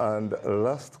and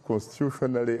last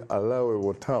constitutionally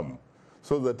allowable term,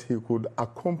 so that he could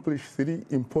accomplish three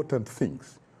important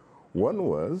things. One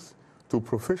was to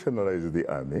professionalize the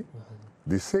army.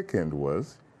 The second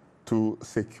was to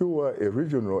secure a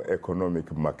regional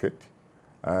economic market.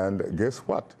 And guess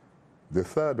what? The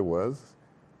third was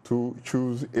to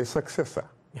choose a successor.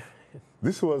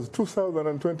 This was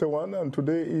 2021, and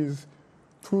today is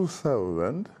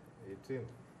 2018.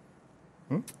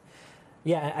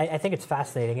 Yeah, I think it's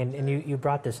fascinating, and you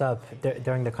brought this up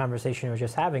during the conversation we were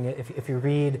just having. If you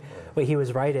read what he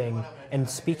was writing and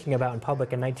speaking about in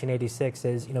public in 1986,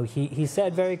 is, you know, he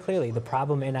said very clearly, the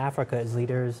problem in Africa is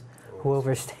leaders who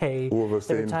overstay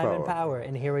their time in power,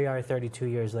 and here we are 32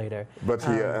 years later. But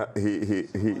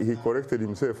he corrected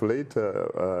himself later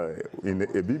in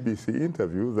a BBC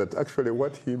interview that actually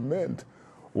what he meant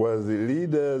was the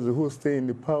leaders who stay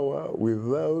in power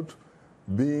without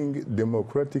being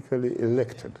democratically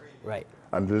elected. Right.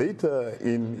 And later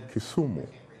in Kisumu,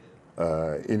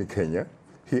 in Kenya,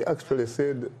 he actually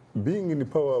said being in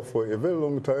power for a very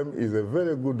long time is a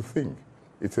very good thing.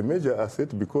 It's a major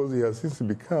asset because he has since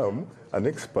become an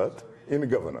expert in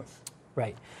governance.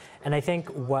 Right. And I think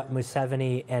what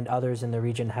Museveni and others in the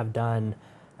region have done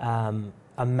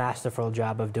a masterful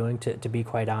job of doing, to be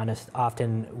quite honest,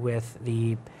 often with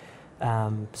the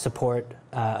support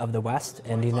of the West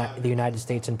and the United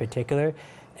States in particular,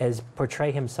 is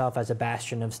portray himself as a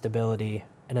bastion of stability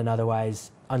in an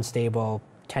otherwise unstable,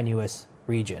 tenuous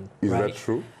region. Is right? that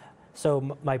true?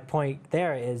 So my point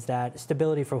there is that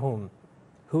stability for whom?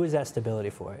 Who is that stability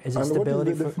for? Is it and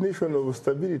stability what is the definition of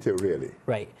stability, really?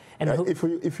 Right. And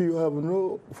if you have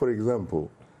no, for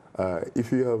example,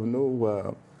 if you have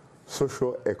no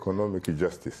socio-economic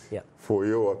justice for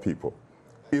your people,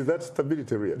 is that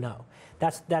stability really? No.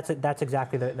 That's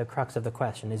exactly the crux of the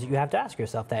question, is you have to ask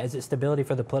yourself that. Is it stability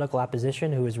for the political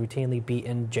opposition who is routinely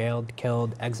beaten, jailed,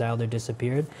 killed, exiled, or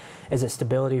disappeared? Is it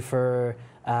stability for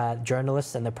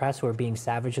journalists and the press who are being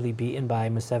savagely beaten by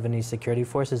Museveni's security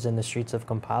forces in the streets of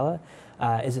Kampala?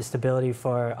 Is it stability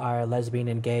for our lesbian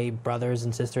and gay brothers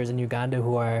and sisters in Uganda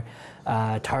who are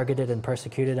targeted and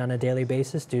persecuted on a daily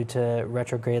basis due to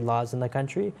retrograde laws in the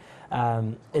country?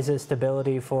 Is it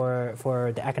stability for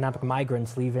the economic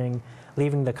migrants leaving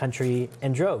the country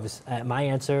in droves? My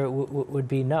answer would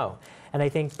be no. And I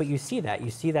think, but you see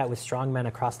that with strong men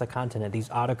across the continent, these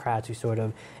autocrats who sort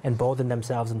of embolden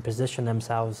themselves and position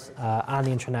themselves on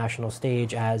the international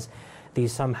stage as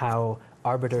these somehow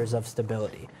arbiters of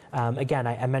stability. Again,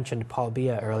 I mentioned Paul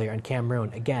Biya earlier in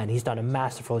Cameroon. Again, he's done a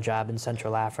masterful job in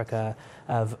Central Africa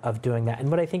of doing that. And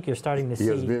what I think you're starting to see... He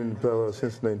has been in power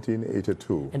since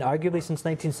 1982. And arguably since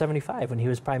 1975 when he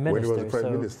was Prime Minister. When he was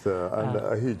Prime Minister under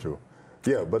Ahidjo.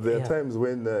 Yeah, but there are times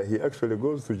when he actually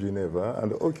goes to Geneva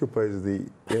and occupies the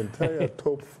entire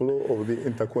top floor of the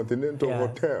Intercontinental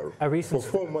Hotel for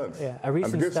 4 months. Yeah, a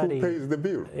recent and guess study, who pays the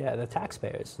bill? Yeah, the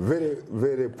taxpayers. Very,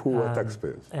 very poor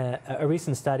taxpayers. A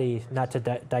recent study, not to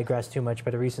digress too much,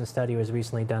 but a recent study was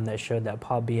recently done that showed that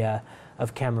Paul Biya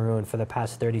of Cameroon for the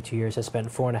past 32 years has spent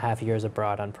 4.5 years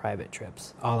abroad on private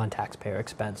trips, all on taxpayer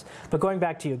expense. But going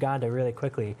back to Uganda really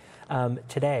quickly,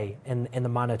 today in the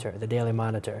Monitor, the Daily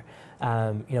Monitor,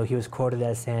 he was quoted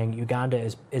as saying Uganda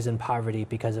is in poverty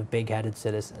because of big-headed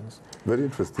citizens. Very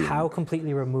interesting. How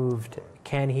completely removed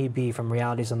can he be from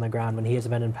realities on the ground when he has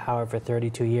been in power for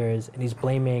 32 years and he's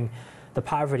blaming the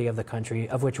poverty of the country,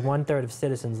 of which 1/3 of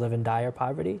citizens live in dire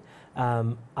poverty,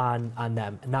 on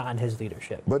them, not on his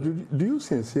leadership. But do you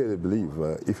sincerely believe,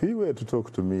 if he were to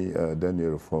talk to me,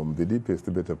 Daniel, from the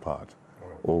deepest, better part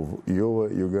of your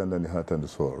Ugandan heart and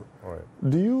soul,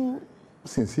 do you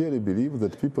sincerely believe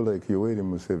that people like Yoweri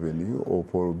Museveni or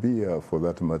Paul Biya, for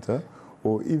that matter,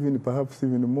 or even perhaps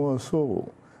even more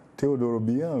so, Theodore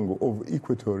Obiang of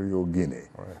Equatorial Guinea,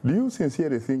 do you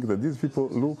sincerely think that these people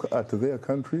look at their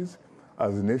countries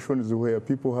as nations where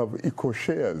people have equal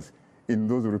shares in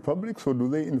those republics, or do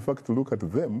they in fact look at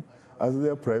them as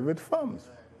their private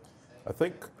farms? I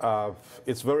think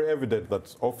it's very evident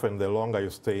that often the longer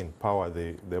you stay in power,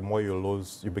 the more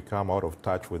you become out of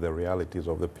touch with the realities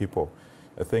of the people.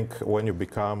 I think when you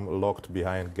become locked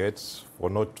behind gates for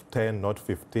not 10, not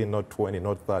 15, not 20,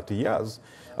 not 30 years,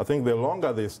 I think the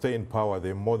longer they stay in power,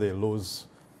 the more they lose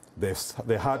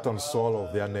the heart and soul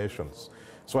of their nations.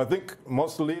 So I think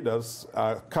most leaders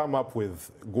come up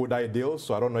with good ideals,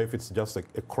 so I don't know if it's just a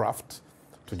craft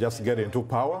to just get into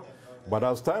power, but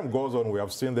as time goes on, we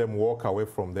have seen them walk away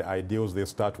from the ideals they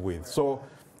start with. So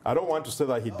I don't want to say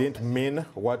that he didn't mean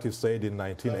what he said in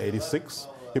 1986.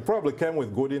 He probably came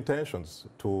with good intentions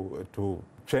to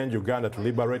change Uganda, to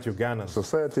liberate Ugandans.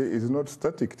 Society is not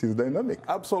static, it is dynamic.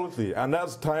 Absolutely. And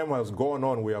as time has gone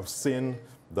on, we have seen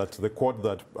that the quote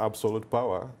that absolute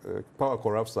power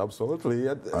corrupts absolutely.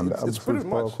 And it's pretty much,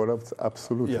 power corrupts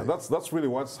absolutely. Yeah, that's really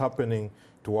what's happening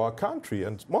to our country.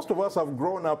 And most of us have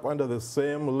grown up under the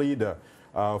same leader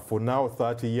for now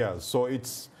 30 years. So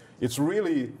it's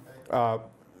really,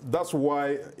 that's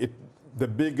why the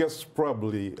biggest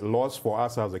probably loss for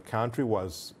us as a country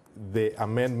was the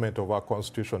amendment of our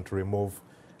constitution to remove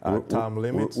term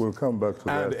limits. We'll come back to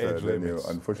that, Daniel.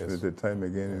 Unfortunately, time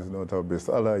again is not our best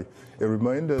ally. A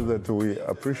reminder that we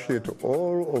appreciate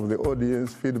all of the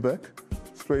audience feedback.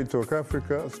 Straight Talk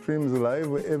Africa streams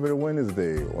live every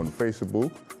Wednesday on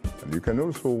Facebook, and you can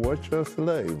also watch us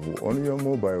live on your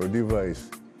mobile device.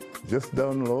 Just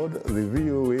download the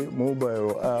VOA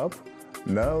mobile app.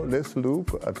 Now let's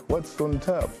look at what's on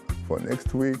tap for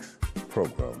next week's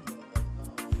program.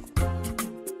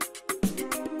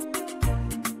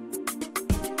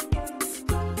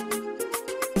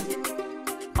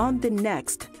 On the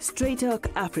next Straight Talk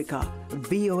Africa,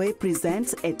 VOA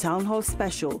presents a town hall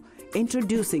special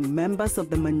introducing members of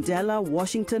the Mandela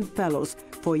Washington Fellows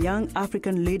for Young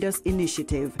African Leaders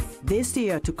Initiative. This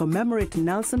year, to commemorate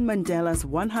Nelson Mandela's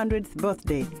 100th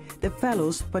birthday, the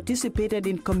Fellows participated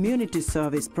in community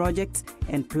service projects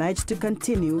and pledged to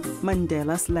continue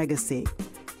Mandela's legacy.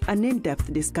 An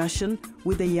in-depth discussion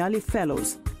with the Yali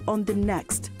Fellows on the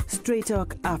next Straight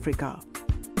Talk Africa.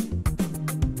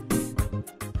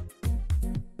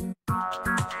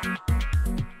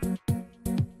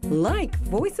 Like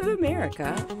Voice of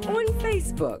America on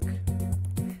Facebook.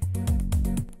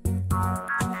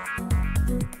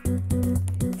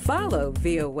 Follow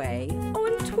VOA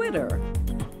on Twitter.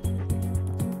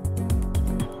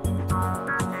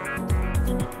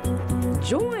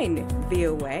 Join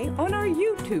VOA on our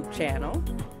YouTube channel.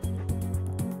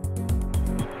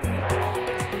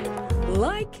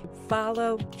 Like,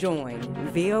 follow, join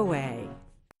VOA.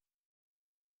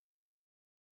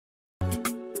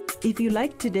 If you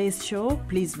like today's show,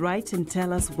 please write and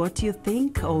tell us what you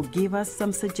think or give us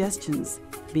some suggestions.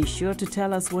 Be sure to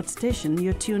tell us what station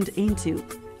you're tuned into.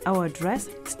 Our address,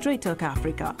 Straight Talk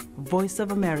Africa, Voice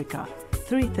of America,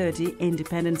 330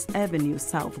 Independence Avenue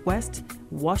Southwest,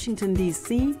 Washington,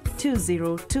 D.C.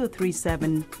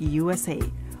 20237 USA.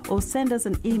 Or send us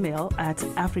an email at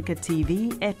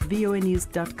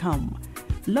africatv@voanews.com.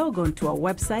 Log on to our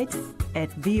website at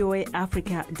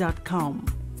voaafrica.com.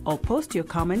 Or post your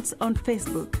comments on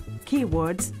Facebook.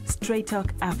 Keywords Straight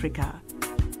Talk Africa.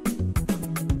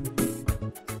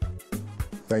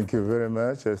 Thank you very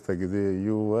much, Esther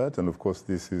Gizeye. And of course,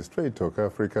 this is Straight Talk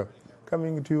Africa,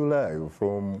 coming to you live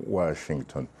from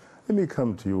Washington. Let me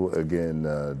come to you again,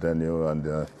 Daniel, and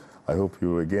I hope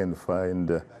you again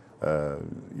find,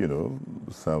 you know,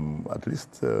 some, at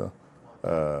least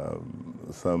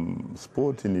some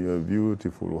sport in your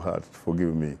beautiful heart.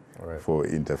 Forgive me for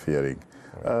interfering.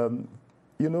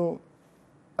 You know,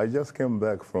 I just came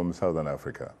back from Southern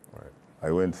Africa.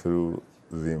 I went through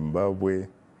Zimbabwe.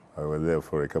 I was there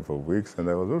for a couple of weeks, and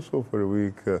I was also for a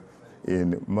week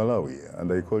in Malawi, and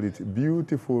I call it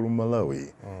beautiful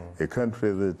Malawi, a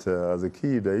country that as a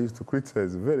kid I used to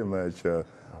criticize very much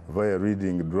via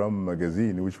reading Drum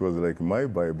magazine, which was like my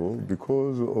Bible,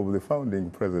 because of the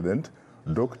founding president,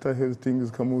 Dr.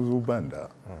 Hastings Kamuzu Banda.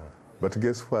 But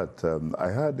guess what? I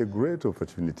had a great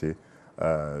opportunity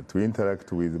to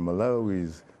interact with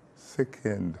Malawi's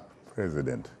second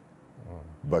president,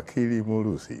 Bakili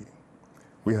Mulusi.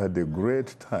 We had a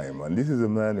great time, and this is a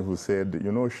man who said,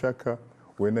 you know, Shaka,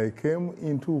 when I came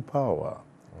into power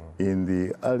in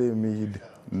the early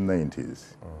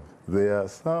mid-90s, there are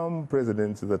some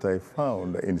presidents that I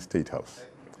found in State House.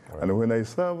 And when I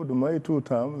served my 2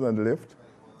 terms and left,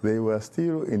 they were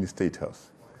still in State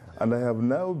House. And I have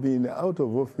now been out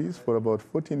of office for about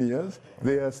 14 years.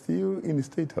 They are still in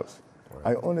State House.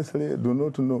 I honestly do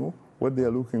not know what they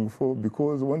are looking for,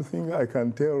 because one thing I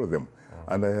can tell them,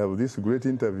 and I have this great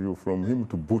interview from him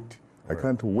to boot. I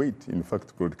can't wait, in fact,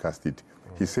 to broadcast it.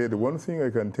 He said, one thing I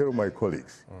can tell my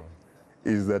colleagues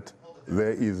is that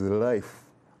there is life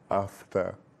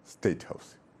after State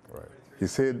House. He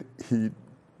said he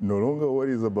no longer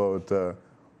worries about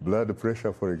blood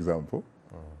pressure, for example.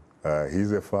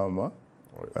 He's a farmer.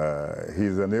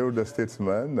 He's an elder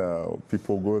statesman.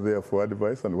 People go there for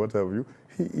advice and what have you.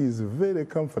 He is very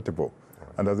comfortable.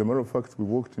 And as a matter of fact, we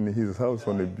walked in his house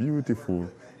on a beautiful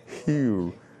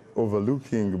hill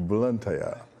overlooking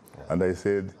Blantyre. And I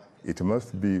said, it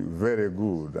must be very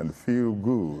good and feel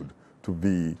good to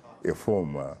be a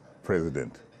former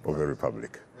president of a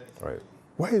republic.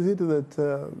 Why is it that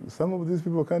some of these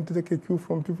people can't take a cue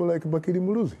from people like Bakili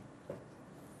Muluzi?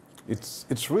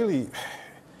 It's really,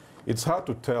 it's hard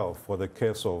to tell for the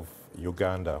case of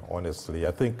Uganda, honestly.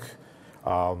 I think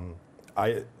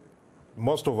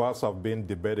most of us have been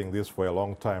debating this for a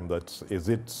long time, that is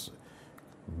it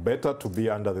better to be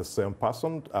under the same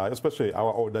person, especially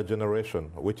our older generation,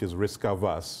 which is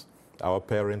risk-averse, our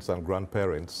parents and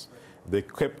grandparents. They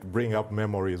kept bringing up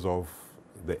memories of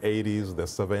the 80s, the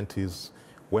 70s,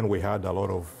 when we had a lot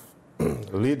of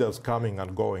leaders coming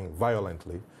and going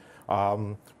violently.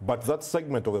 But that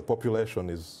segment of the population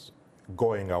is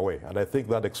going away. And I think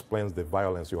that explains the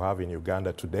violence you have in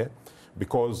Uganda today,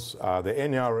 because the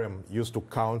NRM used to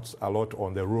count a lot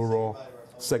on the rural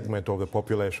segment of the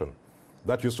population.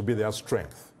 That used to be their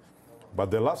strength. But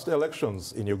the last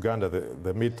elections in Uganda,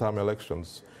 the midterm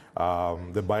elections,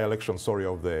 the by-election, sorry,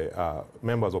 of the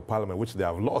members of parliament, which they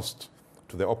have lost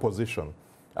to the opposition,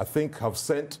 I think have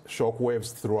sent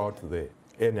shockwaves throughout the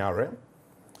NRM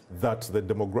that the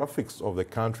demographics of the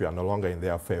country are no longer in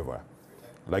their favor.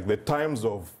 Like the times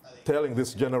of telling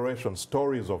this generation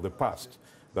stories of the past,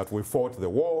 that we fought the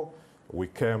war, we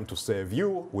came to save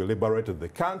you, we liberated the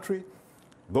country.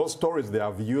 Those stories they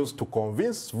have used to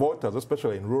convince voters,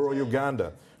 especially in rural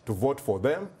Uganda, to vote for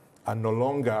them, are no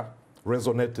longer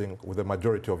resonating with the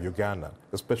majority of Uganda,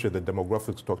 especially the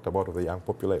demographics talked about of the young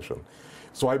population.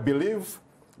 So I believe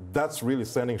that's really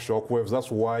sending shockwaves.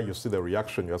 That's why you see the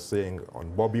reaction you're seeing on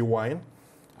Bobi Wine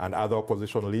and other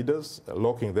opposition leaders,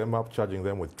 locking them up, charging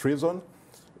them with treason.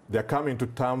 They're coming to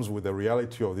terms with the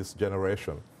reality of this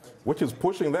generation, which is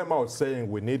pushing them out, saying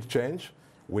we need change,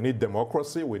 we need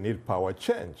democracy, we need power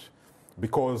change.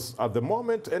 Because at the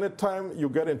moment, anytime you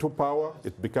get into power,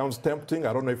 it becomes tempting.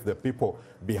 I don't know if the people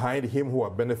behind him who are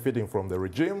benefiting from the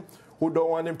regime who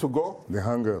don't want him to go. The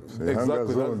hunger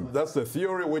Exactly. zone. That's the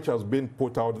theory which has been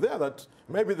put out there, that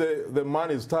maybe the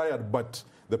man is tired, but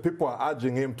the people are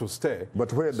urging him to stay.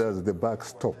 But where does the buck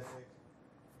stop?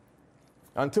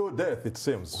 Until death, it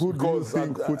seems. Who do you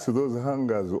think puts those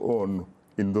hangers on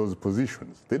in those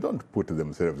positions? They don't put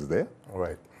themselves there.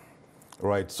 Right.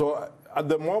 Right. So at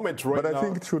the moment, right now... But I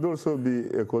think it should also be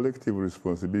a collective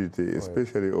responsibility,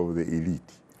 especially of the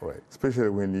elite. Right. Especially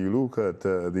when you look at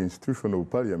the institution of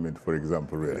parliament, for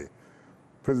example, really.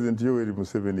 President Yoweri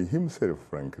Museveni himself,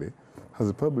 frankly,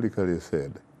 has publicly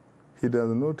said he does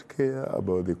not care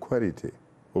about the quality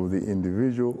of the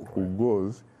individual who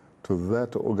goes to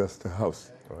that august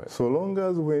house. So long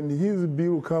as when his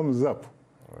bill comes up,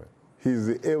 he's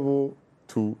able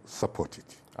to support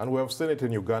it. And we have seen it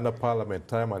in Uganda Parliament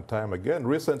time and time again.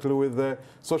 Recently with the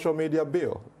social media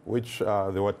bill, which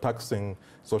they were taxing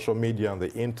social media and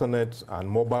the internet and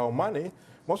mobile money.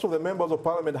 Most of the members of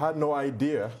Parliament had no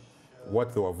idea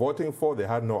what they were voting for. They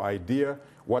had no idea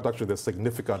what actually the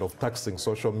significance of taxing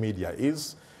social media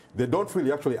is. They don't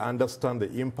really actually understand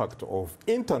the impact of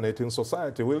internet in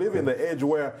society. We live in the age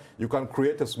where you can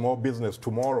create a small business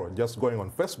tomorrow just going on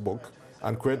Facebook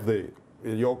and create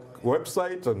your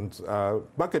website and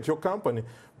market your company,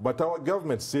 but our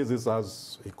government sees this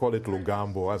as, he call it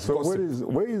Lugambo. As so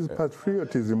where is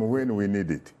patriotism when we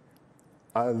need it?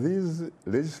 Are these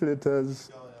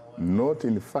legislators not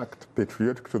in fact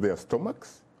patriotic to their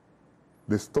stomachs?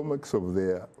 The stomachs of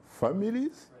their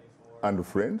families and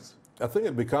friends? I think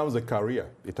it becomes a career.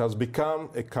 It has become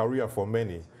a career for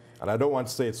many. And I don't want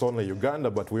to say it's only Uganda,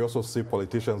 but we also see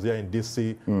politicians here in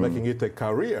DC making it a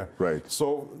career. Right.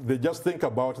 So they just think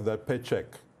about their paycheck.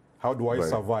 How do I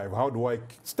survive? How do I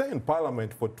stay in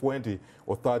Parliament for 20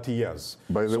 or 30 years?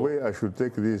 By the way, I should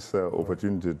take this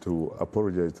opportunity to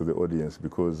apologize to the audience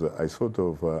because I sort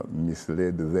of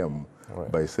misled them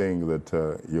by saying that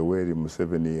Yoweri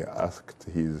Museveni asked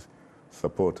his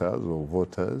supporters or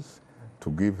voters to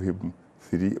give him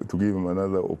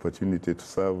another opportunity to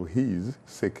serve his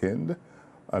second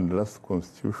and last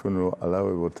constitutional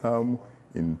allowable term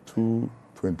in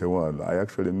 2021. I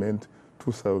actually meant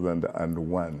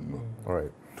 2001.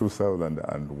 Right.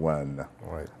 2001.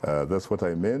 Right. That's what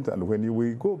I meant. And when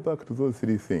we go back to those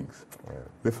three things,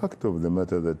 the fact of the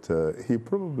matter that he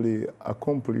probably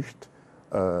accomplished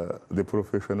the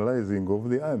professionalizing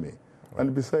of the army.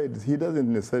 And besides, he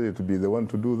doesn't necessarily to be the one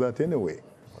to do that anyway.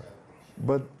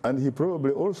 And he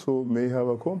probably also may have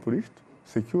accomplished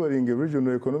securing a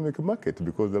regional economic market,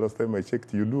 because the last time I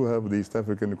checked, you do have the East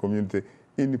African community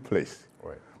in place.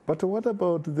 Right. But what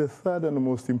about the third and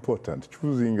most important,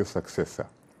 choosing a successor?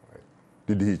 Right.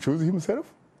 Did he choose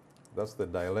himself? That's the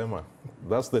dilemma.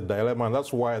 That's the dilemma, and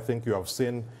that's why I think you have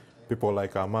seen people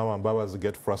like Amama and Babas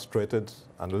get frustrated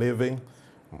and leaving.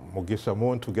 Mugisha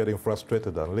Muntu getting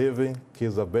frustrated and leaving,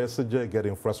 Kiza Besigye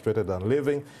getting frustrated and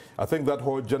leaving. I think that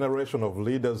whole generation of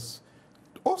leaders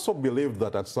also believed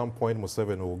that at some point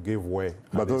Museveni will give way.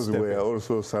 But those were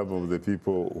also some of the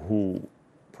people who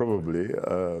probably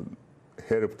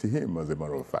helped him, as a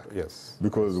matter of fact. Yes.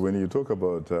 Because when you talk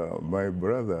about my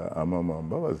brother, Amama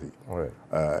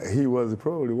Mbabazi, he was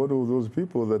probably one of those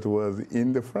people that was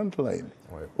in the front line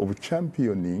of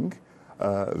championing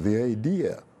the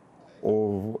idea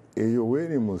of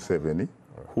Yoweri Museveni,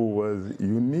 who was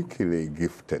uniquely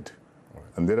gifted,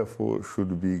 and therefore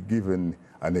should be given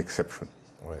an exception.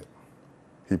 Right.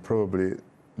 He probably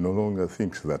no longer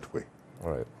thinks that way.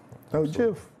 Right. Now,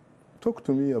 Jeff, talk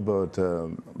to me about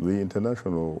the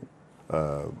international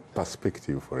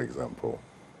perspective, for example.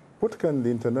 What can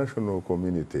the international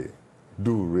community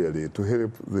do, really, to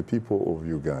help the people of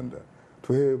Uganda,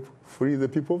 to help free the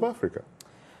people of Africa?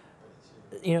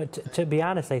 You know, to be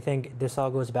honest, I think this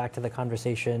all goes back to the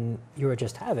conversation you were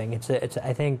just having. It's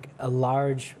I think a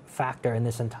large factor in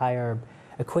this entire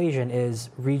equation is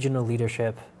regional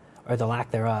leadership, or the lack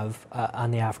thereof,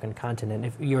 on the African continent.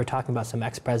 If you were talking about some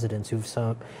ex-presidents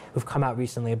who've come out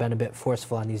recently and been a bit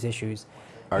forceful on these issues.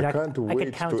 I can't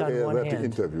wait to air that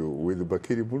interview with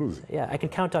Bakiri Buluzi. Yeah, I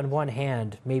could count on one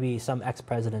hand maybe some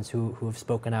ex-presidents who have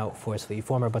spoken out forcefully.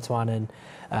 Former Botswanan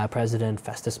President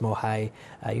Festus Mogae,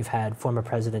 you've had former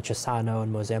President Chissano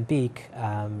in Mozambique,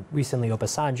 recently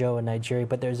Obasanjo in Nigeria,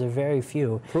 but there's a very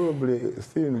few. Probably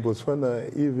still in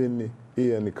Botswana, even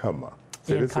Ian Kama.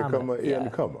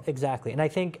 Exactly. And I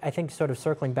think sort of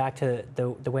circling back to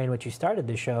the way in which you started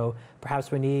the show,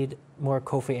 perhaps we need more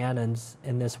Kofi Annans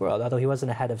in this world. Although he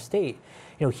wasn't a head of state,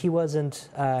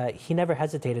 he never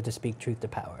hesitated to speak truth to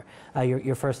power.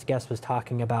 Your first guest was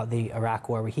talking about the Iraq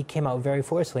War, where he came out very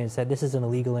forcefully and said this is an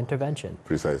illegal intervention.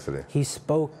 Precisely. He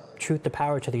spoke truth to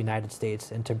power to the United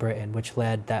States and to Britain, which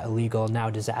led that illegal,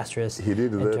 now disastrous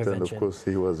intervention. He did that, and of course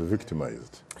he was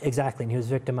victimized. Exactly, and he was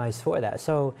victimized for that.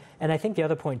 So, and I think the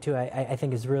other point too, I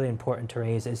think is really important to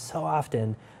raise is so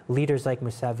often leaders like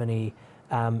Museveni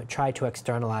try to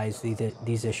externalize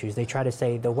these issues. They try to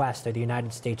say the West or the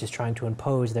United States is trying to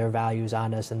impose their values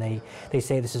on us, and they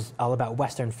say this is all about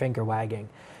Western finger wagging.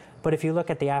 But if you look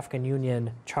at the African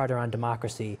Union Charter on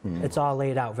Democracy, it's all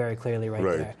laid out very clearly right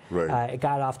there. Right. It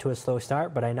got off to a slow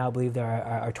start, but I now believe there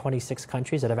are 26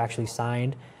 countries that have actually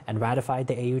signed and ratified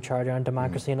the AU Charter on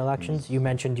Democracy and Elections. You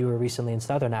mentioned you were recently in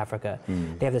Southern Africa.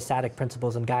 They have the SADC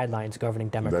principles and guidelines governing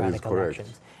democratic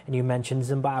elections. And you mentioned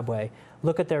Zimbabwe.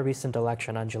 Look at their recent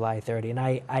election on July 30. And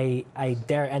I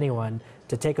dare anyone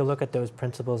to take a look at those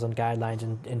principles and guidelines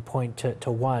and point to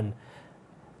one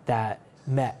that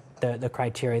met the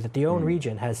criteria that the own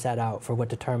region has set out for what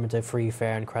determines a free,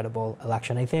 fair, and credible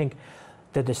election. I think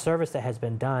the disservice that has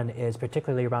been done is,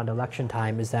 particularly around election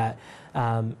time, is that,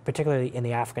 particularly in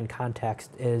the African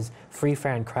context, is free,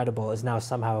 fair, and credible is now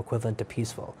somehow equivalent to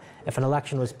peaceful. If an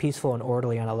election was peaceful and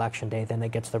orderly on election day, then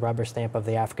it gets the rubber stamp of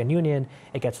the African Union,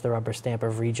 it gets the rubber stamp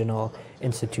of regional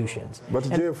institutions. But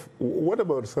Jeff, what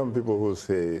about some people who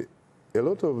say a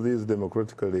lot of these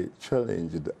democratically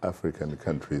challenged African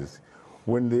countries,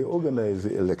 when they organize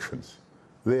elections,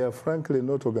 they are frankly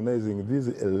not organizing these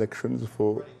elections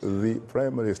for the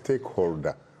primary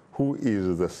stakeholder, who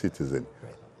is the citizen.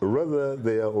 Rather,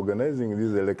 they are organizing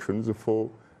these elections for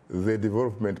the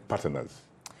development partners.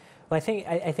 Well,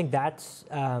 I think that's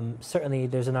certainly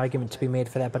there's an argument to be made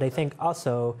for that, but I think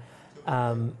also,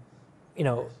 I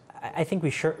think we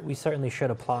certainly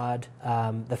should applaud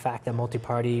the fact that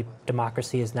multi-party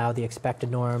democracy is now the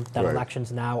expected norm, that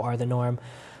elections now are the norm.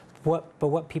 But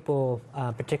what people,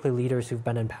 particularly leaders who've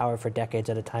been in power for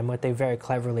decades at a time, what they've very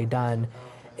cleverly done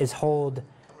is hold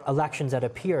elections that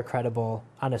appear credible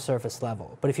on a surface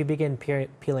level. But if you begin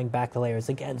peeling back the layers,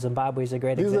 again, Zimbabwe is a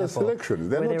great example. These are selections,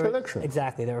 they're not elections.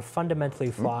 Exactly, they were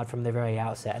fundamentally flawed from the very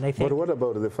outset. And I think. But what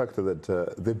about the fact that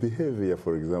the behavior,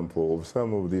 for example, of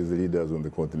some of these leaders on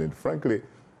the continent, frankly,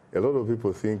 a lot of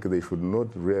people think they should not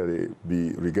really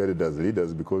be regarded as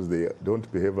leaders because they don't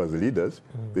behave as leaders.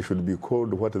 They should be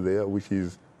called what they are, which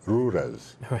is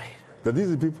rulers. Right. That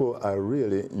these people are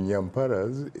really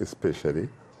nyamparas, especially,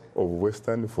 of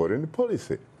Western foreign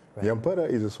policy. Nyampara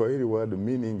is a Swahili word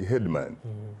meaning headman,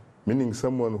 meaning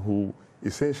someone who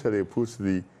essentially puts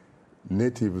the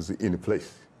natives in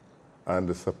place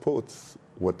and supports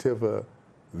whatever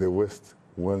the West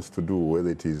wants to do, whether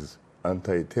it is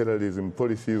anti-terrorism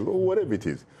policies or whatever it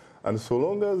is. And so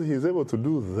long as he's able to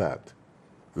do that,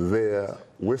 their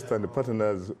Western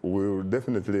partners will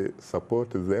definitely support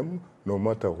them no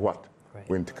matter what.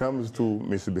 When it comes to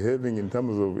misbehaving in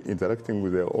terms of interacting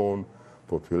with their own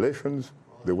populations,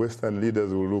 the Western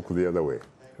leaders will look the other way.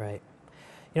 Right.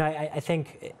 I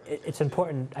think it's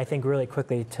important, I think really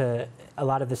quickly to, a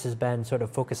lot of this has been sort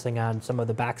of focusing on some of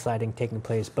the backsliding taking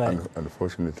place, but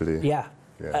unfortunately. Yeah.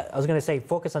 I was going to say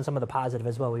focus on some of the positive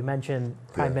as well. We mentioned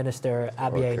Prime Minister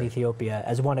Abiy in Ethiopia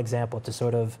as one example to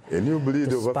sort of a new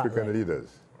breed of African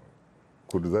leaders.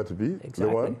 Could that be the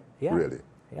one? Yeah. Really?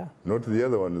 Yeah. Not the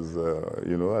other ones,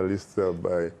 at least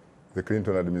by the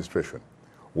Clinton administration.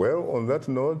 Well, on that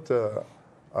note,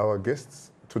 our guests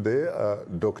today are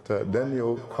Dr.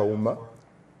 Daniel Kauma,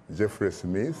 Jeffrey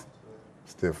Smith,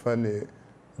 Stephanie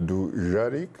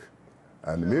Dujarik,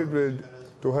 and Mildred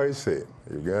Tuhaise.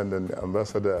 Ugandan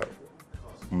Ambassador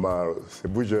Mar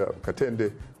Sebuja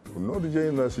Katende will not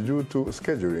join us due to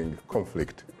scheduling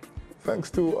conflict.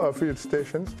 Thanks to our affiliate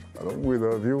stations, along with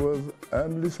our viewers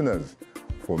and listeners.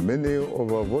 For many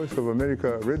of our Voice of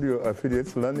America radio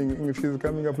affiliates, Learning English is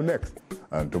coming up next.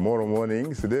 And tomorrow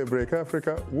morning is Daybreak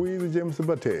Africa with James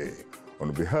Bate.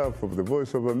 On behalf of the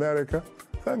Voice of America,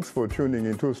 thanks for tuning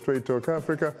into Straight Talk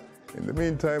Africa. In the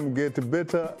meantime, get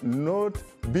better, not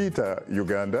bitter,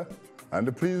 Uganda.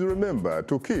 And please remember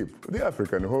to keep the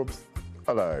African hopes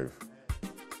alive.